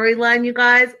Hazel's storyline, you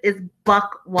guys, is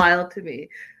buck wild to me.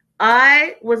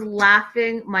 I was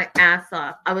laughing my ass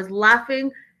off. I was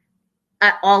laughing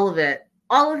at all of it.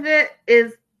 All of it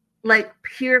is like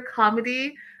pure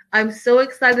comedy. I'm so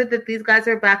excited that these guys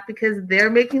are back because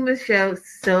they're making the show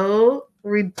so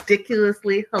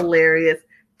ridiculously hilarious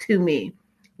to me.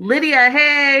 Lydia,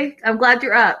 hey, I'm glad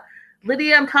you're up.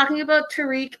 Lydia, I'm talking about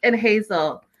Tariq and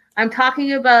Hazel. I'm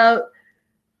talking about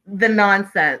the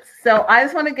nonsense. So I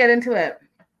just want to get into it.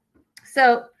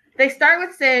 So they start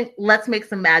with saying, let's make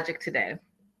some magic today.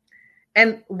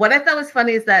 And what I thought was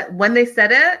funny is that when they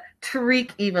said it,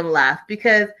 Tariq even laughed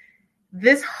because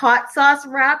this hot sauce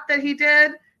rap that he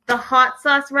did, the hot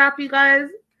sauce rap, you guys,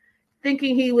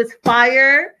 thinking he was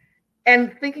fire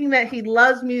and thinking that he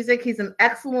loves music, he's an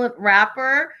excellent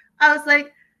rapper. I was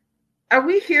like, are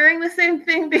we hearing the same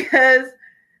thing? Because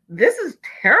this is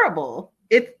terrible.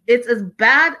 It's as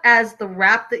bad as the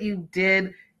rap that you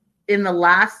did in the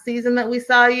last season that we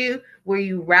saw you, where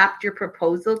you rapped your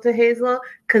proposal to Hazel,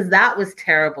 because that was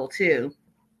terrible too.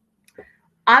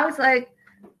 I was like,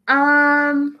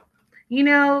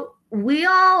 we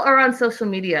all are on social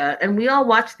media and we all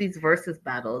watch these versus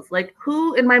battles. Like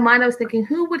who, in my mind, I was thinking,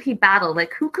 who would he battle?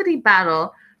 Like who could he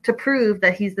battle to prove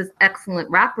that he's this excellent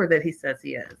rapper that he says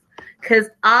he is? Because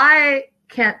I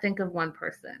can't think of one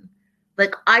person.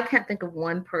 Like, I can't think of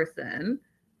one person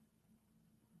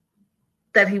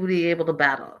that he would be able to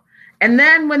battle. And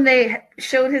then when they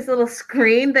showed his little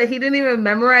screen that he didn't even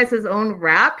memorize his own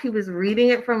rap, he was reading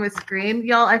it from his screen.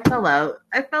 Y'all, I fell out.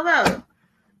 I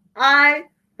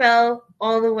fell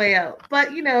all the way out. But,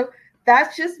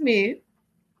 that's just me.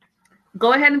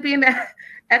 Go ahead and be an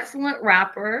excellent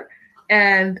rapper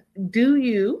and do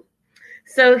you.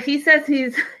 So he says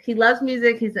he loves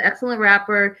music. He's an excellent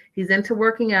rapper. He's into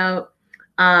working out.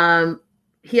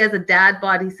 He has a dad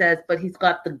bod, he says, but he's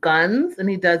got the guns and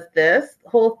he does this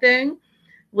whole thing,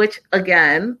 which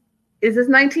again, is this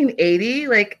 1980?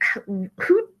 Like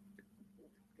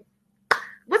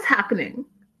what's happening?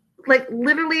 Like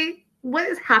literally, what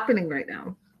is happening right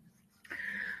now?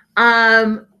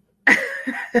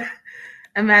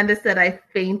 Amanda said, I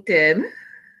fainted.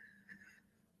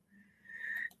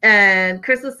 And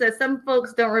Crystal says, some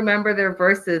folks don't remember their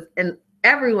verses and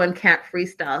everyone can't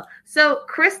freestyle. So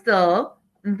Crystal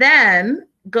then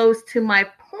goes to my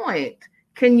point.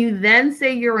 Can you then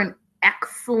say you're an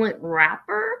excellent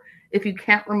rapper if you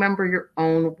can't remember your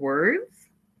own words?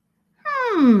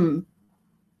 I'm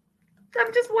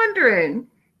just wondering.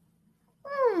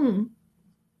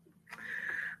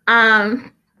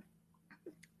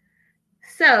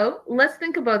 So let's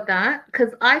think about that,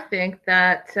 because I think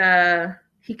that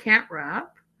he can't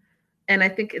rap, and I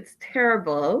think it's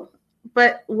terrible.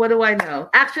 But what do I know?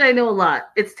 Actually, I know a lot.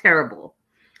 It's terrible.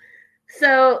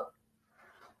 So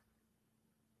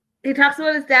he talks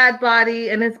about his dad body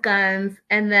and his guns,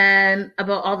 and then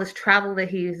about all this travel that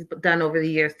he's done over the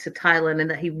years to Thailand, and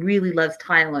that he really loves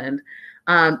Thailand.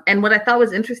 And what I thought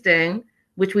was interesting,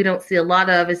 which we don't see a lot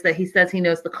of, is that he says he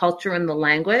knows the culture and the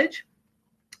language.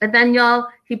 And then, y'all,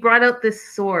 he brought out this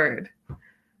sword.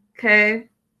 Okay?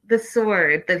 The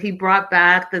sword that he brought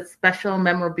back, the special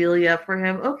memorabilia for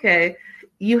him. Okay,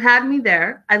 you had me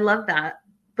there. I love that.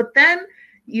 But then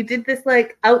you did this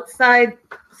like outside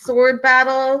sword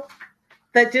battle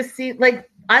that just seemed like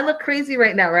I look crazy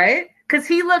right now, right? Because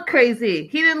he looked crazy.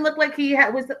 He didn't look like he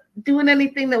was doing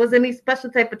anything that was any special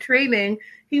type of training.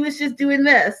 He was just doing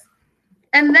this.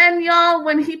 And then, y'all,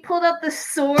 when he pulled up the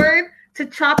sword to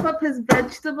chop up his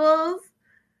vegetables,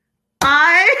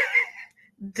 I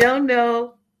don't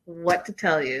know what to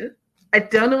tell you. I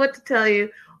don't know what to tell you.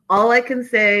 All I can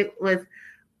say was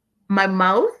my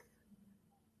mouth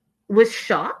was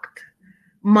shocked.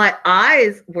 My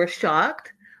eyes were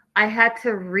shocked. I had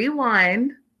to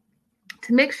rewind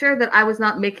to make sure that I was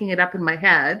not making it up in my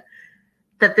head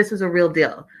that this was a real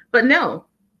deal. But no,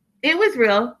 it was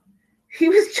real. He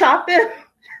was chopping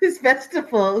his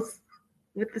vegetables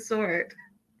with the sword.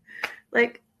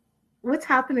 Like, what's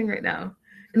happening right now?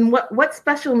 And what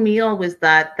special meal was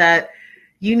that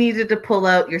you needed to pull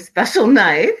out your special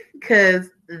knife? Because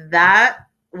that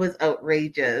was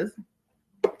outrageous.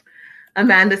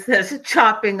 Amanda says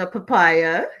chopping a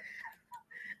papaya.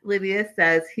 Lydia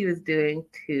says he was doing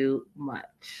too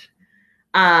much.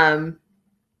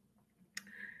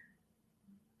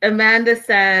 Amanda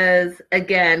says,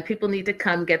 again, people need to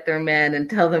come get their men and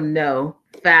tell them no.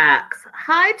 Facts.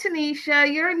 Hi,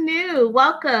 Tanisha. You're new.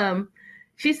 Welcome.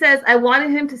 She says, I wanted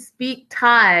him to speak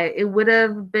Thai. It would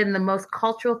have been the most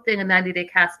cultural thing a 90-day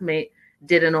castmate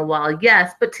did in a while.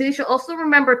 Yes, but Tanisha, also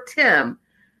remember Tim.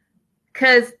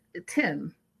 Because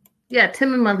Tim and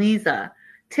Maliza.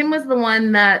 Tim was the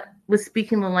one that was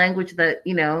speaking the language that,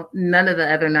 none of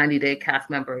the other 90-day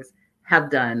cast members have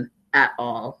done at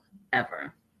all,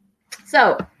 ever.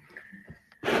 So,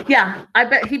 yeah, I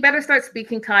bet he better start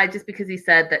speaking Thai just because he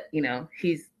said that,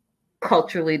 he's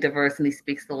culturally diverse and he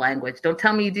speaks the language. Don't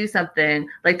tell me you do something,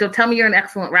 like don't tell me you're an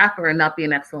excellent rapper and not be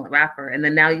an excellent rapper. And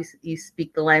then now you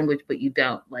speak the language, but you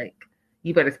don't. Like,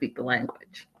 you better speak the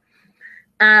language.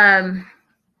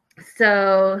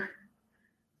 So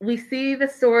we see the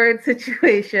sword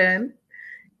situation,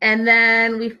 and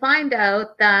then we find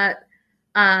out that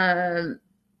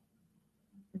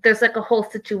there's like a whole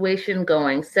situation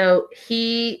going. So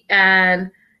he and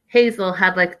Hazel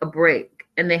had like a break,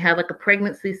 and they had like a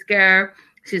pregnancy scare.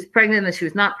 She was pregnant and she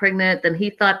was not pregnant. Then he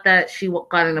thought that she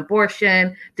got an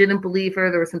abortion, didn't believe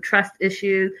her. There were some trust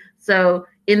issues. So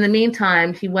in the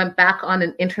meantime, he went back on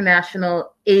an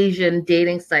international Asian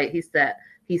dating site, he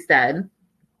said,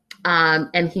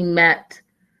 and he met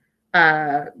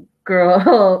a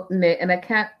girl named, and I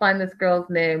can't find this girl's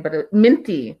name, but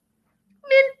Minty.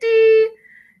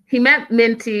 He met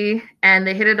Minty and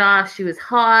they hit it off. She was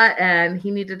hot and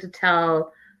he needed to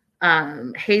tell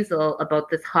Hazel about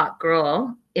this hot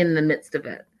girl in the midst of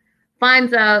it.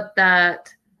 Finds out that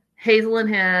Hazel and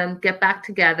him get back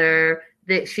together.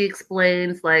 That she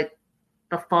explains like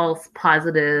the false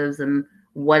positives and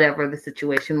whatever the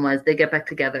situation was. They get back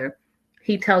together.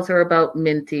 He tells her about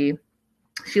Minty.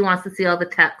 She wants to see all the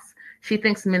texts. She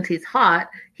thinks Minty's hot.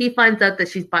 He finds out that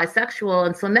she's bisexual.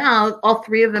 And so now all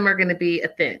three of them are going to be a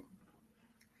thing.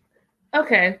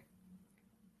 Okay.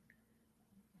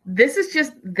 This is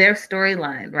just their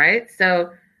storyline, right?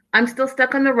 So I'm still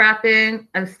stuck on the rapping.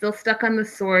 I'm still stuck on the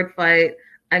sword fight.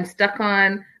 I'm stuck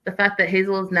on the fact that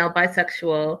Hazel is now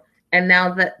bisexual. And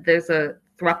now that there's a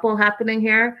throuple happening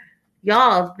here.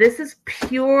 Y'all, this is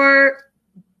pure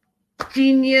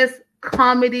genius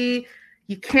comedy.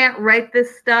 You can't write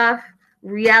this stuff.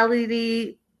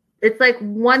 Reality. It's like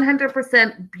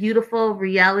 100% beautiful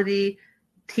reality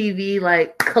TV,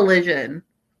 like Collision.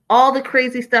 All the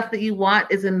crazy stuff that you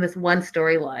want is in this one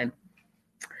storyline.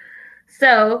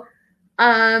 So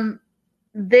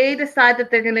they decide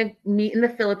that they're going to meet in the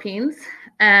Philippines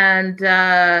and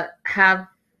have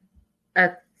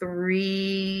a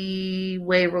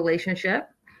 3-way relationship.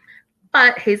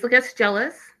 But Hazel gets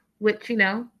jealous, which,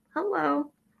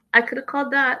 hello, I could have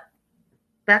called that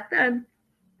back then,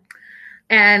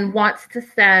 and wants to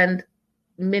send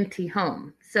Minty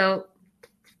home. So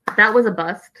that was a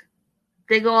bust.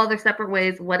 They go all their separate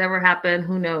ways. Whatever happened,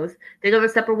 who knows? They go their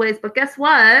separate ways. But guess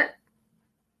what?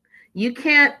 You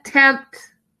can't tempt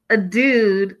a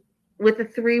dude with a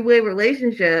 3-way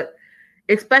relationship,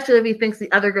 especially if he thinks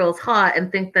the other girl's hot and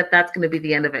think that that's going to be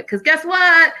the end of it. Because guess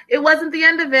what? It wasn't the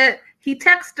end of it. He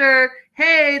texted her,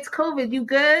 hey, it's COVID. You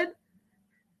good?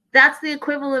 That's the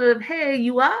equivalent of, hey,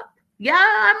 you up? Yeah,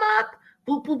 I'm up.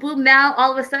 Boop, boop, boop. Now,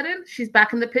 all of a sudden, she's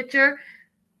back in the picture.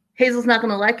 Hazel's not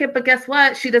going to like it, but guess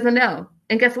what? She doesn't know.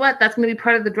 And guess what? That's going to be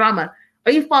part of the drama.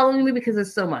 Are you following me? Because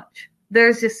there's so much.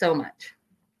 There's just so much.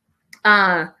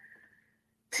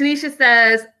 Tanisha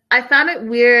says, I found it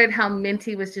weird how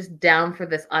Minty was just down for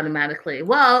this automatically.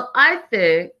 Well, I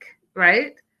think,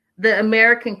 right, the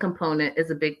American component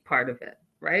is a big part of it,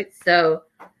 right? So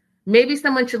maybe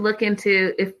someone should look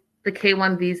into if the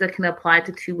K1 visa can apply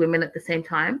to 2 women at the same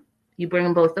time. You bring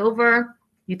them both over.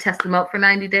 You test them out for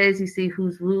 90 days. You see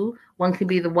who's who. One can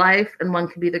be the wife and one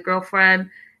can be the girlfriend.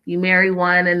 You marry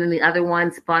one and then the other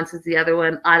one sponsors the other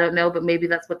one. I don't know, but maybe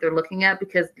that's what they're looking at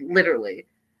because literally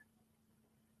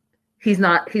he's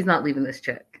not leaving this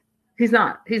chick. He's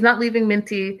not leaving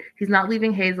Minty. He's not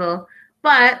leaving Hazel.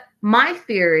 But my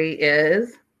theory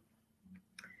is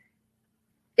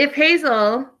if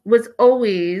Hazel was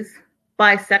always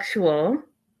bisexual,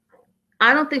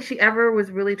 I don't think she ever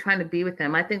was really trying to be with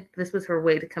him. I think this was her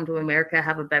way to come to America,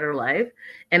 have a better life.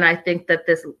 And I think that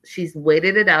she's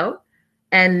waited it out.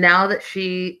 And now that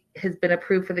she has been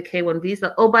approved for the K1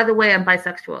 visa, oh, by the way, I'm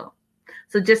bisexual.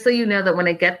 So just so you know that when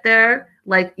I get there,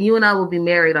 like you and I will be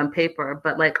married on paper,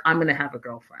 but like I'm going to have a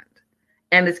girlfriend.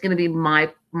 And it's going to be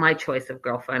my choice of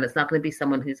girlfriend. It's not going to be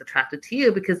someone who's attracted to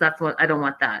you because that's what I don't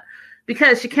want that.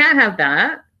 Because she can't have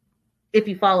that if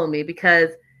you follow me, because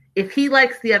if he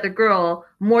likes the other girl,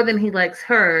 more than he likes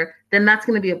her, then that's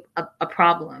going to be a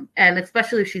problem. And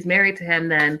especially if she's married to him,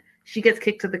 then she gets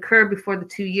kicked to the curb before the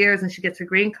 2 years and she gets her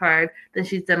green card, then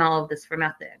she's done all of this for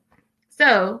nothing.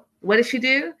 So what does she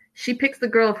do? She picks the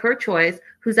girl of her choice,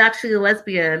 who's actually a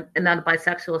lesbian and not a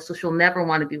bisexual, so she'll never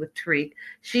want to be with Tariq.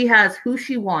 She has who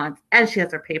she wants, and she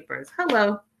has her papers.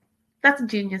 Hello. That's a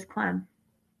genius plan.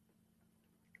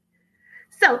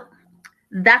 So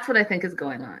that's what I think is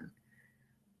going on.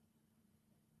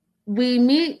 We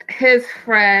meet his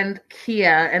friend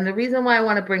Kia, and the reason why I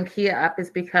want to bring Kia up is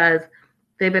because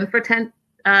they've been friends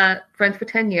for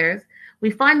 10 years.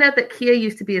 We find out that Kia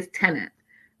used to be his tenant.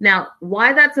 Now,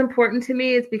 why that's important to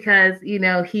me is because, you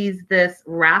know, he's this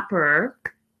rapper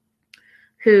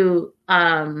who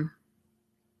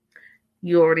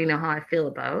you already know how I feel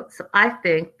about. So I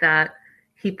think that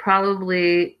he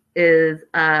probably is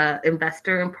an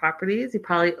investor in properties. He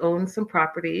probably owns some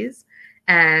properties,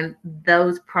 and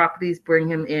those properties bring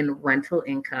him in rental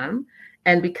income.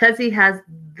 And because he has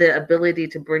the ability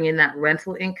to bring in that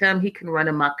rental income, he can run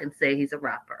amok and say he's a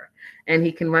rapper. And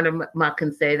he can run amok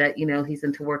and say that, you know, he's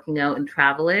into working out and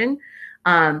traveling.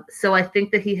 So I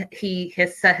think that he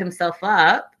has set himself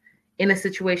up in a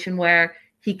situation where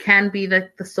he can be the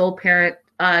sole parent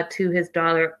to his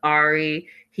daughter, Ari.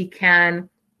 He can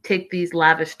take these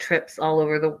lavish trips all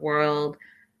over the world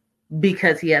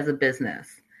because he has a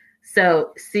business.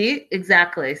 So, see,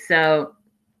 exactly. So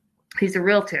he's a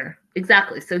realtor.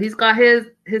 Exactly. So he's got his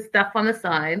stuff on the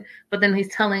side, but then he's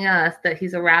telling us that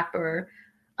he's a rapper,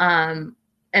 and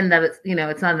that it's, you know,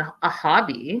 it's not a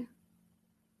hobby,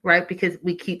 right? Because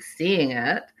we keep seeing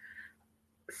it.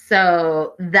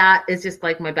 So that is just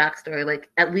like my backstory. Like,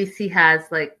 at least he has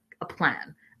like a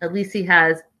plan. At least he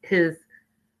has his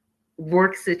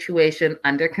work situation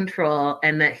under control,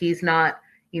 and that he's not,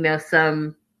 you know,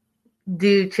 some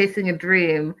dude chasing a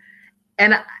dream.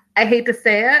 And I hate to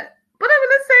say it, but I'm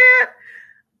going to say it.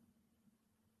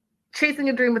 Chasing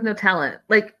a dream with no talent.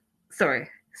 Like, sorry,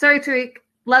 Tariq.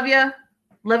 Love you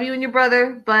and your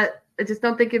brother, but I just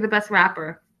don't think you're the best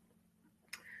rapper.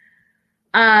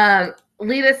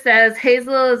 Lita says,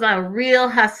 Hazel is a real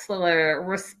hustler.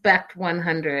 Respect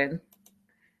 100.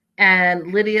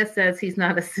 And Lydia says he's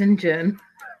not a Sinjin.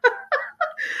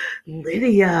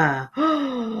 Lydia.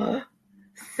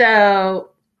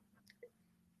 So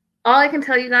all I can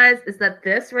tell you guys is that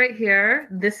this right here,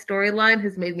 this storyline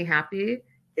has made me happy.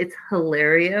 It's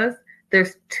hilarious.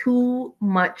 There's too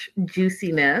much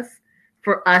juiciness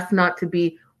for us not to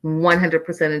be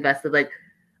 100% invested. Like,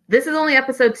 this is only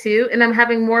episode 2, and I'm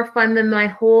having more fun than my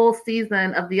whole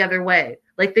season of The Other Way.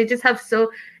 Like, they just have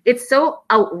it's so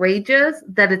outrageous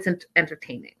that it's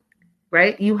entertaining,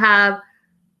 right? You have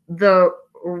the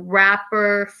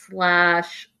rapper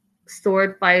 /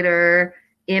 sword fighter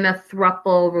in a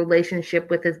throuple relationship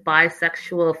with his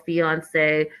bisexual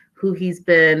fiance, who he's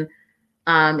been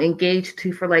engaged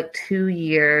to for like 2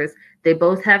 years. They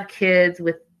both have kids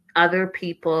with other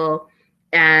people,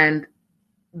 and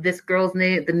this girl's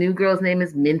name, the new girl's name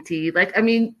is Minty. Like, I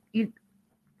mean,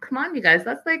 come on, you guys,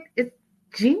 that's like, it's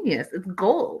genius. It's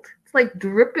gold. It's like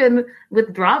dripping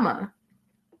with drama.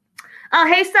 Oh,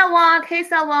 hey, Salwonk.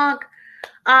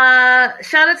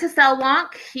 Shout out to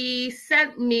Salwonk. He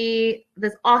sent me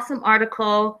this awesome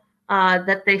article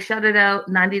that they shouted out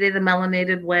 90 Day the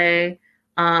Melanated Way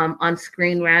on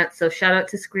Screen Rant. So shout out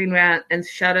to Screen Rant and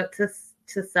shout out to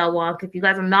Salwonk. If you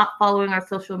guys are not following our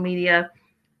social media,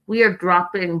 we are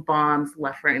dropping bombs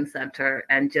left, right, and center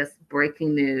and just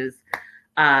breaking news.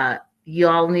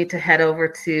 Y'all need to head over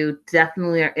to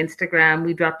definitely our Instagram.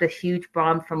 We dropped a huge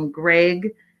bomb from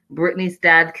Greg, Brittany's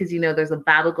dad, because, you know, there's a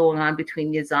battle going on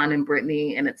between Yazan and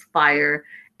Brittany, and it's fire.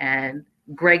 And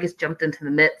Greg has jumped into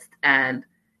the midst, and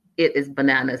it is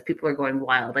bananas. People are going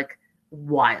wild, like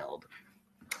wild.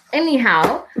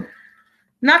 Anyhow,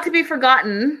 not to be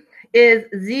forgotten is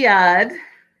Ziad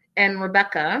and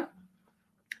Rebecca.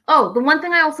 Oh, the one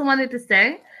thing I also wanted to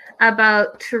say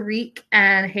about Tariq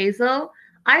and Hazel,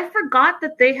 I forgot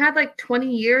that they had like 20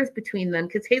 years between them,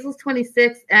 because Hazel's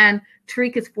 26 and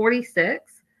Tariq is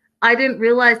 46. I didn't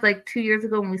realize like 2 years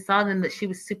ago when we saw them that she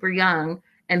was super young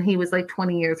and he was like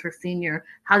 20 years her senior.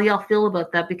 How do y'all feel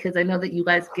about that? Because I know that you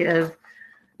guys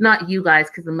not you guys,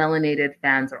 because the melanated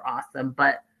fans are awesome,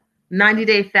 but 90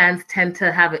 Day fans tend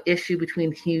to have an issue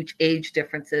between huge age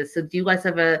differences. So do you guys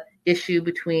have a issue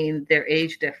between their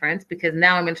age difference? Because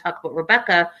now I'm going to talk about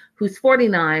Rebecca, who's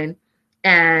 49,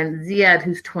 and Ziad,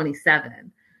 who's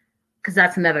 27, because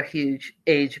that's another huge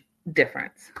age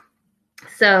difference.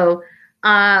 So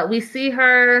we see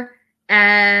her,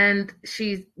 and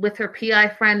she's with her PI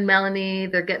friend Melanie.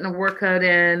 They're getting a workout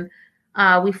in.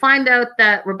 We find out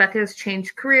that Rebecca has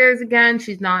changed careers again.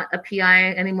 She's not a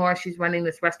PI anymore. She's running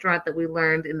this restaurant that we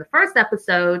learned in the first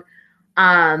episode.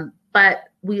 But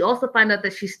we also find out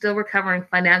that she's still recovering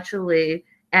financially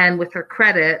and with her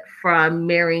credit from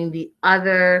marrying the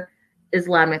other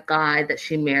Islamic guy that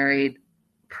she married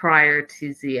prior to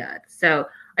Ziad. So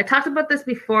I talked about this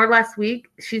before last week.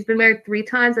 She's been married 3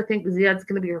 times. I think Ziad's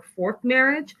going to be her 4th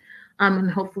marriage, and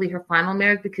hopefully her final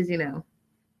marriage, because, don't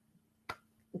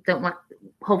want,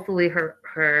 hopefully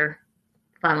her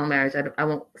final marriage. I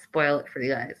won't spoil it for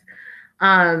you guys.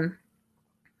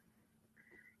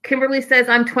 Kimberly says,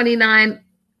 I'm 29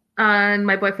 and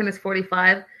my boyfriend is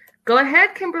 45. Go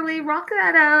ahead, Kimberly, rock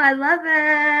that out. I love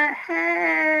it.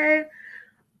 Hey.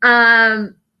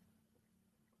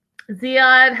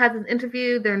 Ziad has an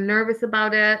interview. They're nervous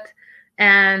about it.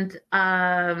 And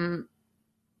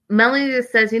Melanie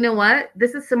just says, you know what?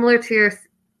 This is similar to your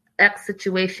ex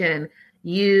situation.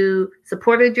 You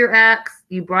supported your ex.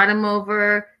 You brought him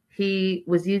over. He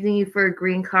was using you for a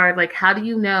green card. Like, how do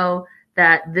you know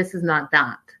that this is not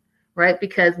that? Right?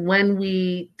 Because when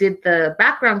we did the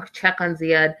background check on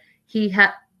Ziad, he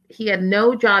had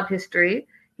no job history.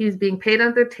 He was being paid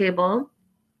under the table.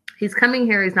 He's coming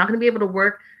here. He's not going to be able to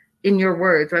work, in your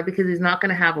words, right? Because he's not going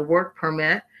to have a work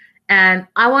permit. And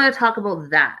I want to talk about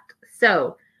that.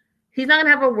 So he's not going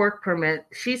to have a work permit.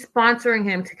 She's sponsoring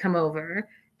him to come over.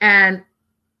 And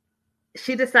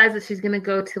she decides that she's going to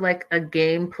go to like a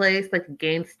game place, like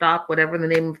GameStop, whatever the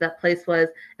name of that place was,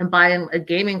 and buy him a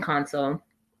gaming console.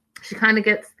 She kind of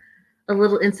gets a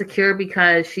little insecure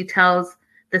because she tells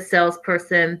the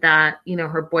salesperson that,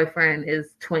 her boyfriend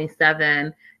is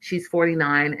 27, she's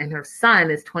 49, and her son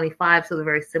is 25, so they're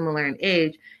very similar in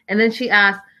age. And then she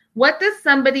asks, what does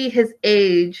somebody his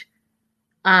age,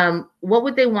 what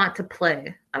would they want to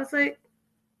play? I was like,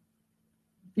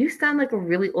 you sound like a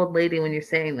really old lady when you're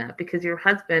saying that, because your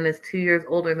husband is 2 years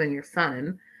older than your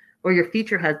son, or your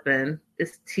future husband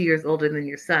is 2 years older than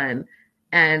your son,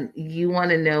 and you want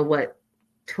to know what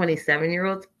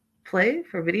 27-year-olds play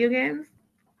for video games?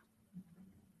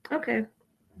 Okay.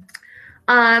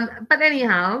 But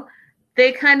anyhow,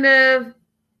 they kind of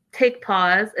take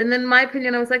pause. And then my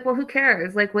opinion, I was like, well, who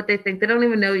cares? Like what they think. They don't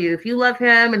even know you. If you love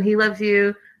him and he loves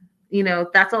you,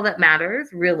 that's all that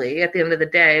matters, really, at the end of the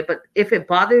day. But if it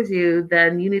bothers you,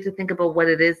 then you need to think about what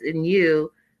it is in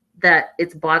you that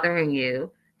it's bothering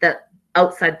you, that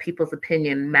outside people's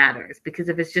opinion matters. Because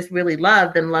if it's just really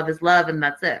love, then love is love, and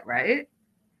that's it, right?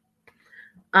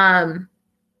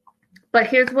 But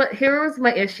here was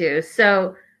my issue.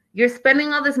 So you're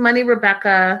spending all this money,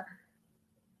 Rebecca,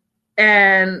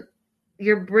 and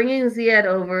you're bringing Ziad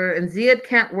over, and Ziad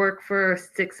can't work for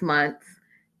 6 months.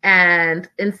 And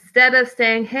instead of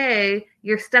saying, hey,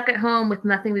 you're stuck at home with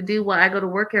nothing to do while I go to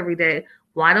work every day,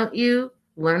 why don't you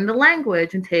learn the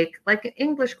language and take like an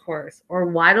English course? Or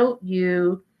why don't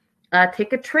you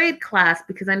take a trade class,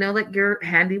 because I know that you're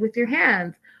handy with your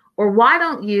hands? Or why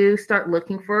don't you start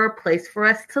looking for a place for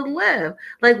us to live?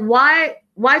 Like, why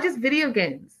just video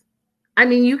games? I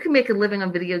mean, you can make a living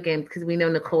on video games because we know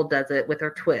Nicole does it with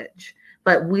her Twitch,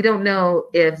 but we don't know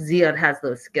if Ziad has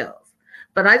those skills.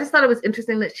 But I just thought it was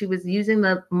interesting that she was using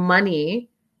the money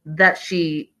that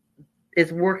she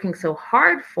is working so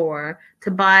hard for to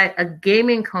buy a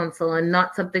gaming console and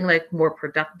not something like more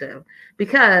productive.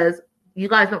 Because you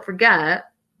guys don't forget,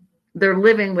 they're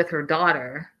living with her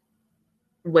daughter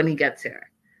when he gets here.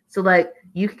 So like,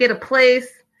 you could get a place,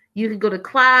 you could go to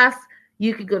class,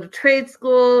 you could go to trade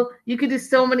school, you could do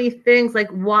so many things. Like,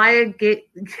 why get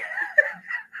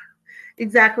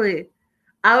exactly?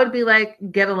 I would be like,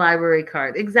 get a library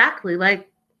card. Exactly. Like,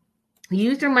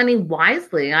 use your money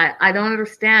wisely. I don't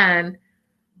understand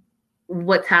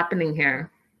what's happening here.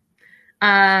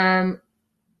 Tanisha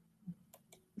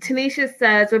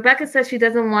says, Rebecca says she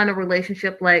doesn't want a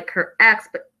relationship like her ex,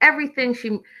 but everything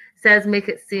she says make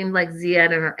it seem like Ziad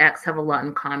and her ex have a lot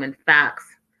in common. Facts.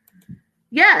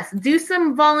 Yes, do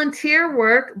some volunteer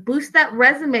work, boost that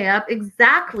resume up.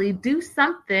 Exactly. Do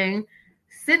something.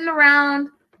 Sitting around,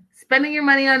 spending your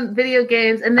money on video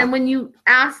games, and then when you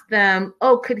ask them,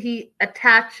 oh, could he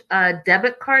attach a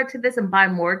debit card to this and buy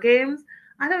more games?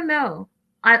 I don't know.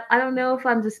 I don't know if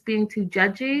I'm just being too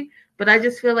judgy, but I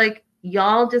just feel like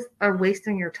y'all just are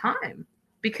wasting your time.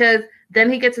 Because then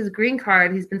he gets his green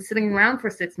card. He's been sitting around for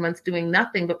 6 months doing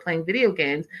nothing but playing video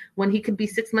games when he could be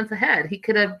 6 months ahead. He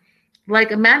could have,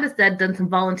 like Amanda said, done some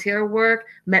volunteer work,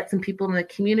 met some people in the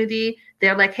community.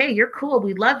 They're like, hey, you're cool.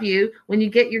 We love you. When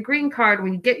you get your green card,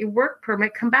 when you get your work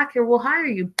permit, come back here. We'll hire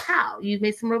you. Pow, you've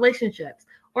made some relationships.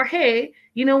 Or, hey,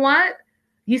 you know what?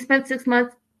 You spent 6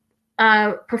 months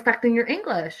perfecting your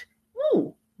English.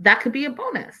 Ooh, that could be a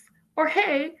bonus. Or,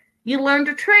 hey, you learned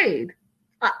a trade.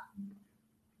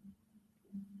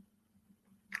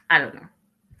 I don't know.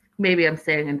 Maybe I'm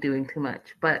saying and doing too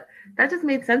much, but that just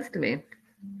made sense to me.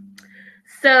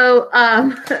 So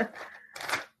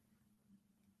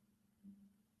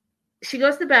she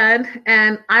goes to bed,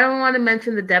 and I don't want to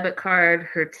mention the debit card,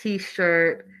 her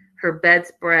t-shirt, her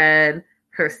bedspread,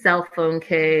 her cell phone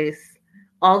case,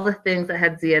 all the things that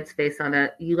had Ziad's face on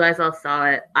it. You guys all saw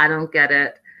it. I don't get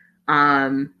it.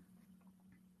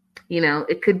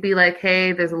 It could be like,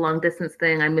 hey, there's a long distance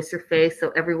thing. I miss your face.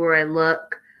 So everywhere I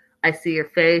look, I see your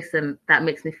face, and that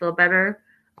makes me feel better.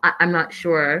 I'm not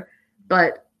sure,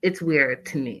 but it's weird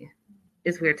to me.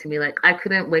 It's weird to me. Like, I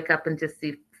couldn't wake up and just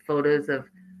see photos of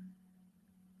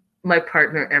my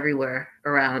partner everywhere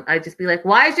around. I'd just be like,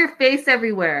 why is your face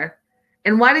everywhere?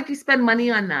 And why did you spend money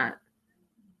on that?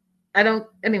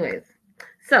 Anyways.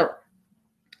 So,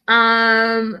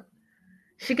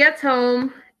 she gets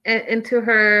home into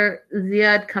her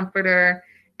Ziad comforter,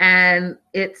 and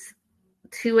it's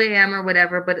 2 a.m. or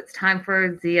whatever, but it's time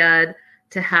for Ziad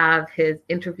to have his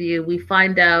interview. We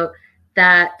find out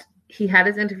that he had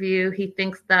his interview. He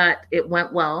thinks that it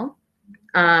went well.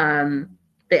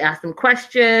 They asked him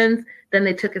questions, then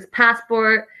they took his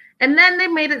passport, and then they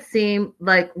made it seem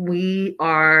like we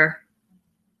are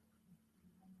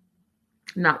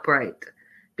not bright,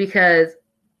 because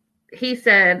he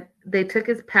said they took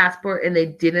his passport and they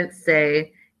didn't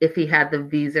say if he had the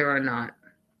visa or not.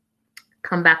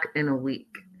 Come back in a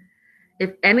week.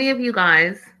 If any of you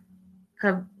guys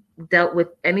have dealt with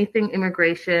anything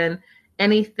immigration,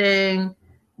 anything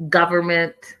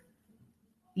government,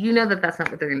 you know that that's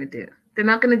not what they're going to do. They're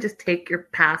not going to just take your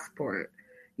passport,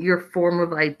 your form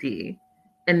of ID,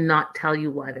 and not tell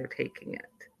you why they're taking it.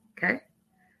 Okay?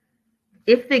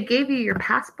 If they gave you your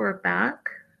passport back,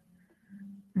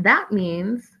 that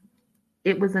means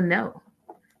it was a no.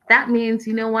 That means,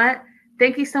 you know what?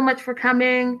 Thank you so much for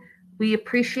coming. We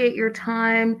appreciate your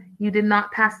time. You did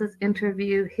not pass this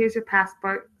interview. Here's your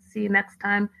passport. See you next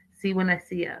time. See you when I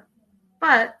see you.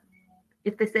 But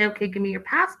if they say, okay, give me your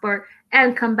passport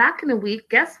and come back in a week,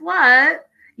 guess what?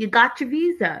 You got your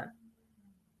visa.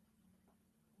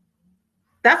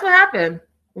 That's what happened.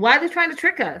 Why are they trying to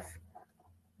trick us?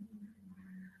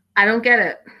 I don't get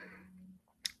it.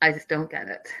 I just don't get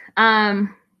it.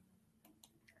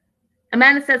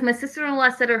 Amanda says, my sister-in-law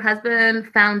said her husband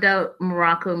found out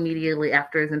Morocco immediately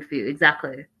after his interview.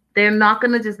 Exactly. They're not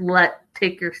going to just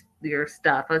take your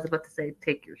stuff. I was about to say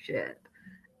take your shit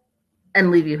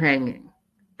and leave you hanging.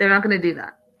 They're not going to do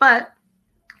that. But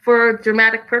for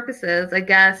dramatic purposes, I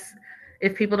guess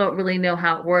if people don't really know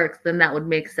how it works, then that would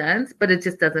make sense. But it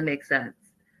just doesn't make sense.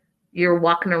 You're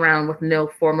walking around with no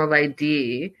form of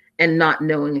ID and not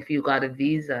knowing if you got a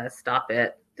visa. Stop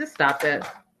it. Just stop it.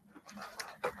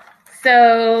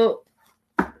 So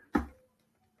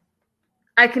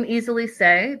I can easily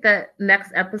say that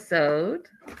next episode,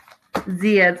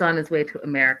 Ziad's on his way to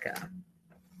America.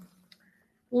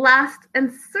 Last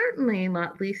and certainly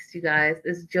not least, you guys,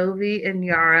 is Jovi and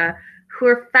Yara, who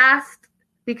are fast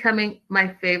becoming my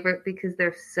favorite because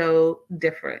they're so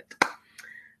different.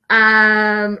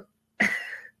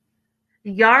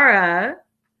 Yara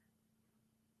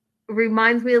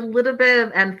reminds me a little bit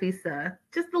of Anfisa,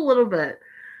 just a little bit.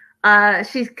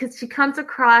 She comes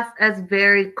across as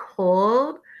very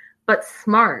cold, but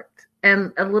smart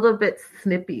and a little bit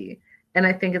snippy, and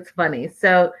I think it's funny.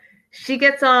 So she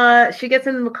gets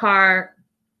in the car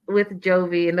with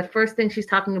Jovi, and the first thing she's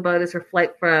talking about is her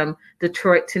flight from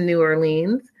Detroit to New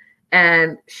Orleans,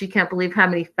 and she can't believe how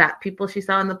many fat people she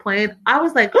saw on the plane. I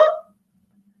was like, oh,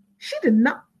 she did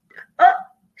not. Oh,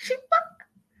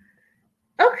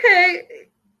 okay.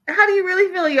 How do you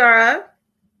really feel, Yara?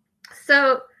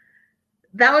 So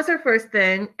that was her first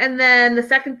thing. And then the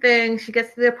second thing, she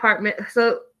gets to the apartment.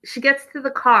 So she gets to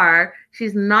the car.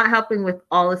 She's not helping with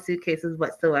all the suitcases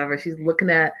whatsoever. She's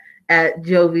looking at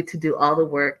Jovi to do all the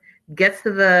work. Gets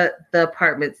to the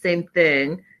apartment, same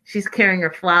thing. She's carrying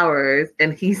her flowers,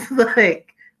 and he's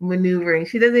like maneuvering.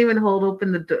 She doesn't even hold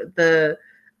open the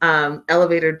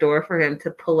elevator door for him to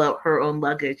pull out her own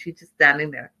luggage. She's just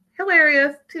standing there.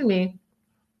 Hilarious to me.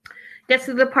 Gets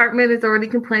to the apartment, is already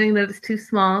complaining that it's too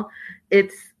small.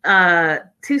 It's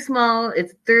too small.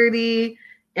 It's dirty,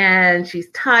 and she's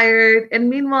tired. And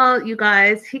meanwhile, you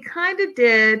guys, he kind of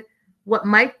did what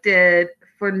Mike did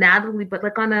for Natalie, but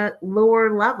like on a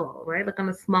lower level, right? Like on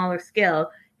a smaller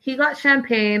scale. He got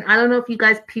champagne. I don't know if you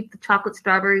guys peeped the chocolate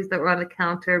strawberries that were on the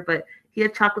counter, but he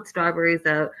had chocolate strawberries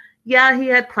out. Yeah, he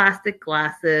had plastic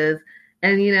glasses.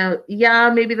 And,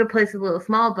 maybe the place is a little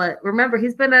small, but remember,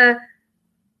 he's been a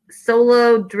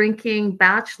solo drinking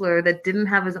bachelor that didn't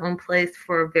have his own place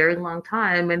for a very long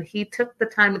time. And he took the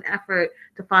time and effort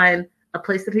to find a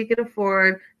place that he could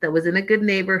afford that was in a good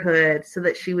neighborhood so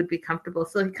that she would be comfortable.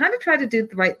 So he kind of tried to do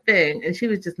the right thing, and she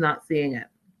was just not seeing it.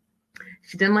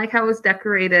 She didn't like how it was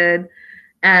decorated.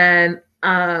 And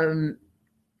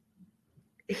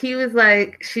he was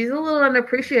like, she's a little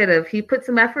unappreciative. He put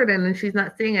some effort in and she's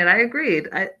not seeing it. I agreed.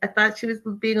 I thought she was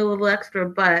being a little extra,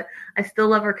 but I still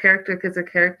love her character because her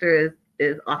character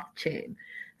is off the chain.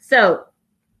 So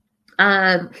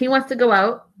he wants to go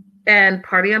out and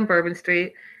party on Bourbon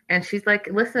Street. And she's like,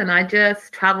 listen, I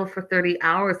just traveled for 30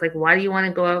 hours. Like, why do you want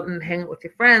to go out and hang out with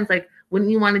your friends? Like,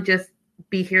 wouldn't you want to just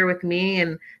be here with me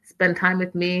and spend time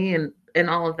with me and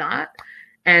all of that?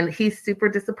 And he's super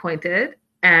disappointed.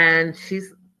 And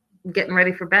she's getting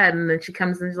ready for bed. And then she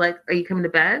comes and she's like, are you coming to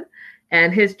bed?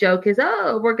 And his joke is,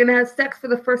 oh, we're going to have sex for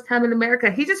the first time in America.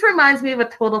 He just reminds me of a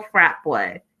total frat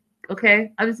boy.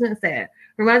 Okay? I'm just going to say it.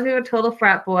 Reminds me of a total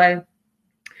frat boy.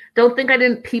 Don't think I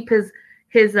didn't peep his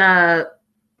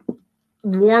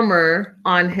warmer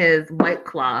on his White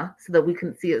Claw so that we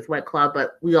couldn't see his White Claw,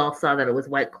 but we all saw that it was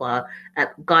White Claw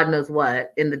at God knows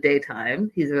what in the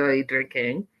daytime. He's already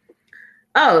drinking.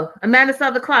 Oh, Amanda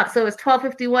saw the clock. So it's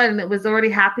 12:51 and it was already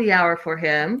happy hour for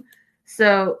him.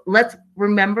 So let's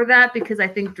remember that, because I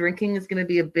think drinking is going to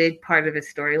be a big part of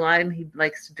his storyline. He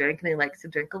likes to drink and he likes to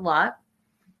drink a lot.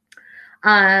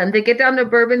 They get down to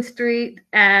Bourbon Street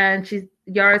and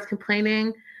Yara's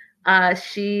complaining.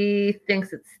 She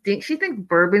thinks it stinks. She thinks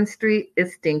Bourbon Street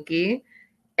is stinky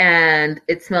and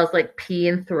it smells like pee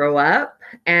and throw up.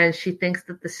 And she thinks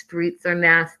that the streets are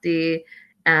nasty.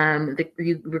 The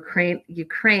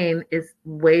Ukraine is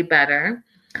way better.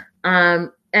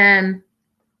 And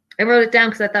I wrote it down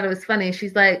because I thought it was funny.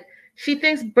 She's like, she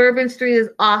thinks Bourbon Street is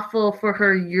awful for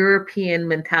her European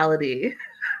mentality.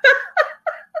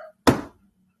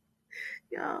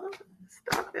 Y'all,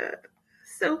 stop it.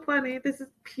 So funny. This is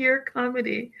pure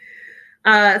comedy.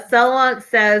 Selwyn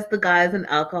says the guy's an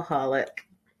alcoholic.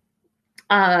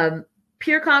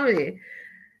 Pure comedy.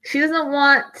 She doesn't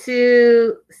want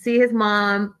to see his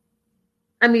mom.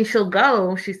 I mean, she'll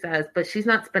go, she says, but she's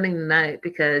not spending the night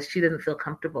because she doesn't feel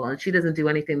comfortable, and she doesn't do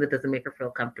anything that doesn't make her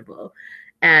feel comfortable.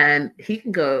 And he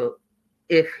can go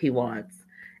if he wants.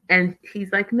 And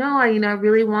he's like, no, I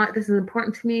really want, this is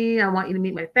important to me. I want you to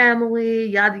meet my family,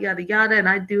 yada, yada, yada. And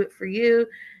I'd do it for you.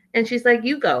 And she's like,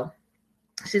 you go.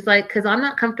 She's like, because I'm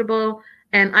not comfortable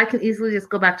and I can easily just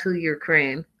go back to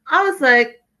Ukraine. I was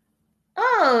like,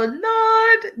 oh,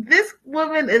 Lord, this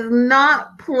woman is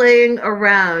not playing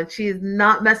around. She is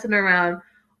not messing around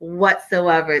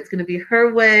whatsoever. It's going to be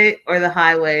her way or the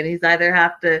highway. And he's either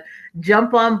have to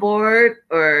jump on board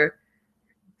or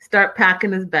start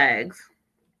packing his bags.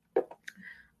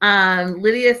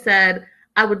 Lydia said,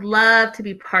 I would love to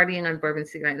be partying on Bourbon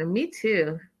Street right now. Me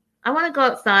too. I want to go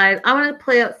outside. I want to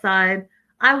play outside.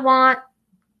 I want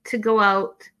to go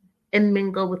out and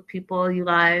mingle with people, you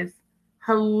guys.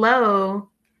 Hello.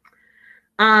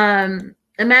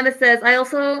 Amanda says, I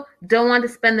also don't want to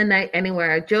spend the night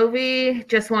anywhere. Jovi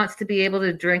just wants to be able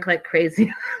to drink like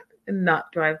crazy and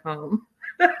not drive home.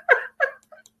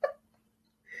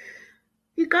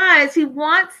 You guys, he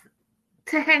wants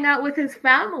to hang out with his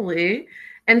family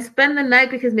and spend the night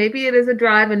because maybe it is a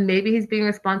drive and maybe he's being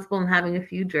responsible and having a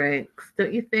few drinks.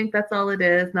 Don't you think that's all it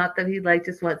is? Not that he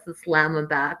just wants to slam him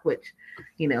back, which,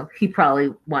 he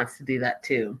probably wants to do that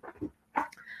too.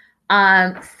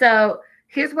 So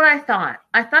here's what I thought.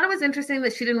 I thought it was interesting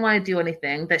that she didn't want to do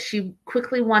anything, that she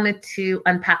quickly wanted to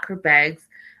unpack her bags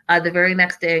the very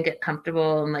next day and get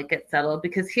comfortable and get settled.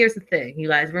 Because here's the thing, you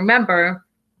guys, remember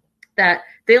that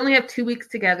they only have 2 weeks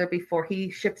together before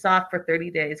he ships off for 30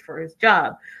 days for his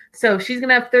job. So she's going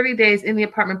to have 30 days in the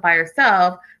apartment by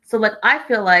herself. So I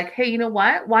feel like, hey, you know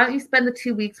what? Why don't you spend the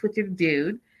 2 weeks with your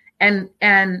dude and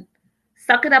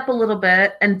suck it up a little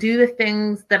bit and do the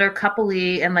things that are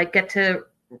coupley and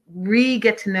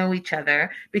get to know each other,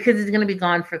 because he's going to be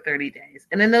gone for 30 days.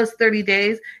 And in those 30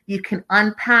 days, you can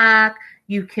unpack,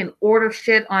 you can order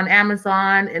shit on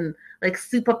Amazon and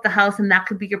soup up the house, and that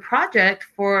could be your project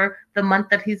for the month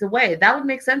that he's away. That would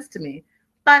make sense to me.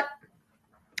 But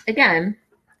again,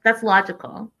 that's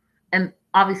logical. And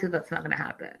obviously that's not going to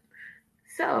happen.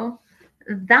 So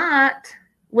that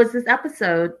was this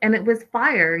episode, and it was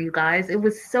fire, you guys. It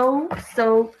was so,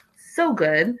 so, so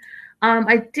good.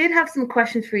 I did have some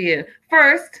questions for you.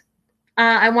 First,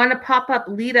 I want to pop up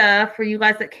Lita for you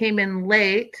guys that came in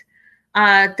late.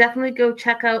 Definitely go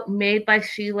check out Made by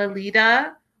Sheila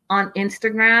Lita on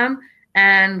Instagram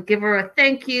and give her a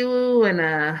thank you and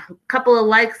a couple of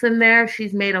likes in there.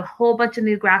 She's made a whole bunch of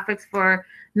new graphics for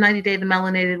 90 Day the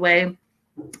Melanated Way.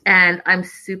 And I'm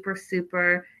super,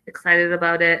 super excited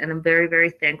about it. And I'm very, very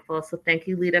thankful. So thank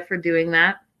you, Lita, for doing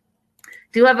that.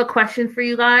 Do have a question for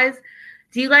you guys.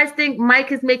 Do you guys think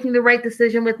Mike is making the right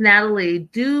decision with Natalie?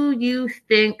 Do you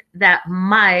think that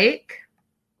Mike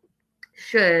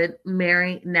should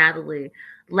marry Natalie?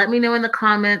 Let me know in the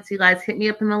comments. You guys hit me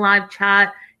up in the live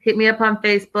chat. Hit me up on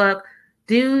Facebook.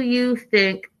 Do you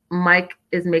think Mike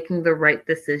is making the right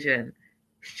decision?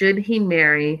 Should he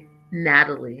marry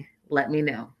Natalie? Let me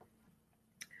know.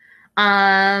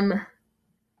 Radela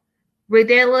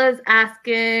is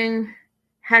asking,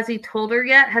 has he told her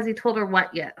yet? Has he told her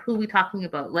what yet? Who are we talking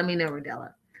about? Let me know,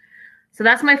 Radela. So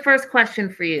that's my first question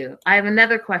for you. I have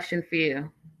another question for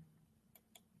you.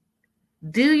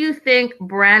 Do you think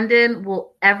Brandon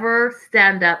will ever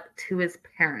stand up to his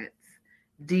parents?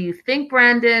 Do you think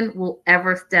Brandon will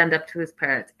ever stand up to his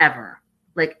parents? Ever?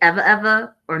 Like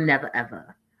ever, or never,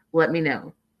 ever? Let me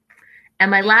know.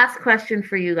 And my last question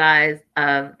for you guys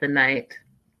of the night.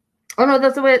 Oh, no,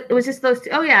 it was just those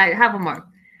two. Oh, yeah, I have one more.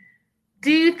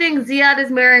 Do you think Ziad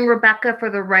is marrying Rebecca for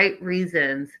the right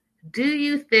reasons? Do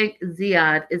you think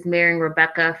Ziad is marrying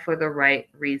Rebecca for the right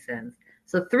reasons?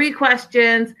 So 3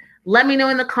 questions. Let me know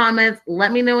in the comments.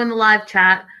 Let me know in the live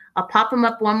chat. I'll pop them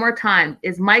up one more time.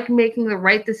 Is Mike making the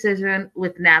right decision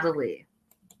with Natalie?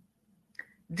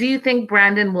 Do you think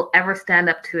Brandon will ever stand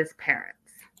up to his parents?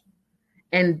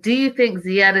 And do you think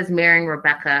Ziad is marrying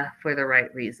Rebecca for the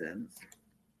right reasons?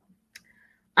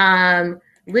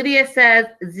 Lydia says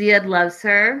Ziad loves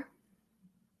her.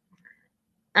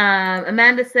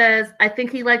 Amanda says, I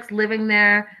think he likes living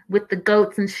there with the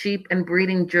goats and sheep and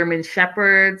breeding German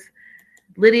shepherds.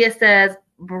 Lydia says,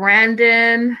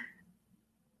 Brandon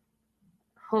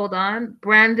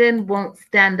won't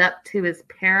stand up to his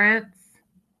parents.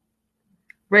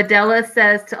 Radella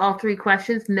says to all 3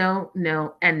 questions, no,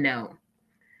 no, and no.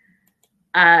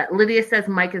 Lydia says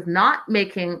Mike is not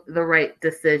making the right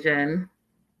decision.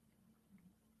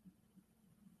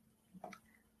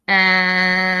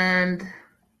 And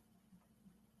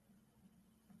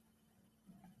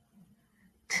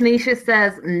Tanisha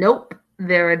says, nope,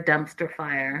 they're a dumpster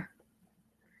fire.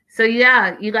 So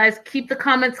yeah, you guys keep the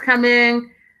comments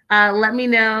coming. Let me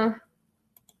know.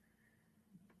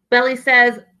 Belly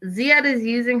says, Ziad is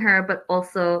using her, but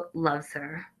also loves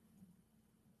her.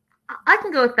 I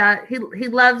can go with that. He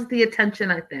loves the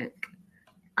attention, I think.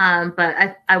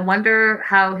 But I wonder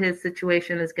how his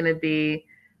situation is going to be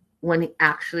when he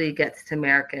actually gets to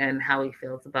America and how he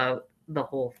feels about the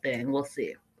whole thing. We'll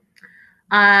see.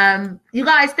 You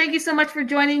guys, thank you so much for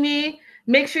joining me.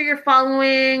 Make sure you're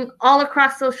following all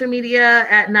across social media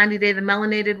at 90 Day the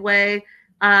Melanated Way.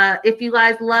 If you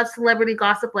guys love celebrity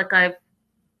gossip, like I've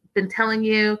been telling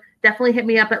you, definitely hit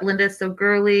me up at Linda So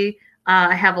Girly.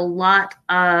 I have a lot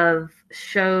of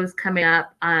shows coming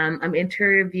up. I'm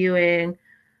interviewing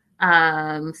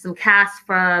some cast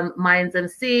from Mayans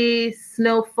MC,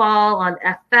 Snowfall on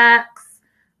FX,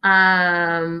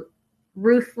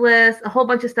 Ruthless, a whole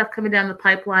bunch of stuff coming down the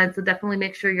pipeline. So definitely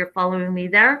make sure you're following me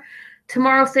there.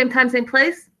 Tomorrow, same time, same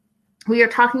place. We are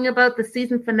talking about the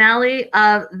season finale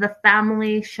of The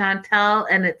Family Chantel,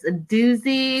 and it's a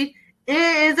doozy. It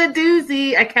is a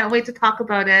doozy. I can't wait to talk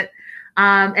about it.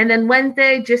 And then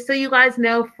Wednesday, just so you guys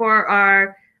know, for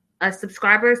our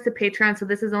subscribers to Patreon, so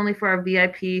this is only for our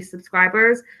VIP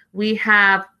subscribers, we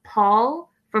have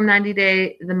Paul from 90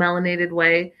 Day The Melanated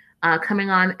Way coming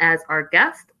on as our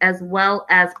guest, as well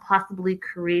as possibly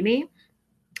Karini.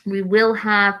 We will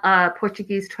have a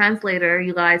Portuguese translator,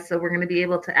 you guys, so we're going to be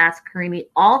able to ask Karini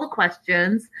all the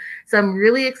questions. So I'm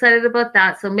really excited about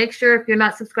that. So make sure, if you're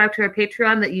not subscribed to our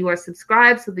Patreon, that you are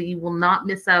subscribed so that you will not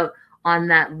miss out on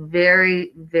that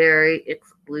very, very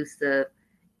exclusive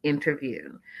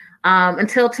interview.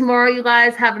 Until tomorrow, you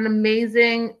guys, have an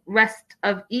amazing rest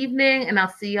of evening, and I'll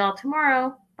see y'all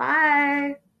tomorrow.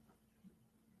 Bye.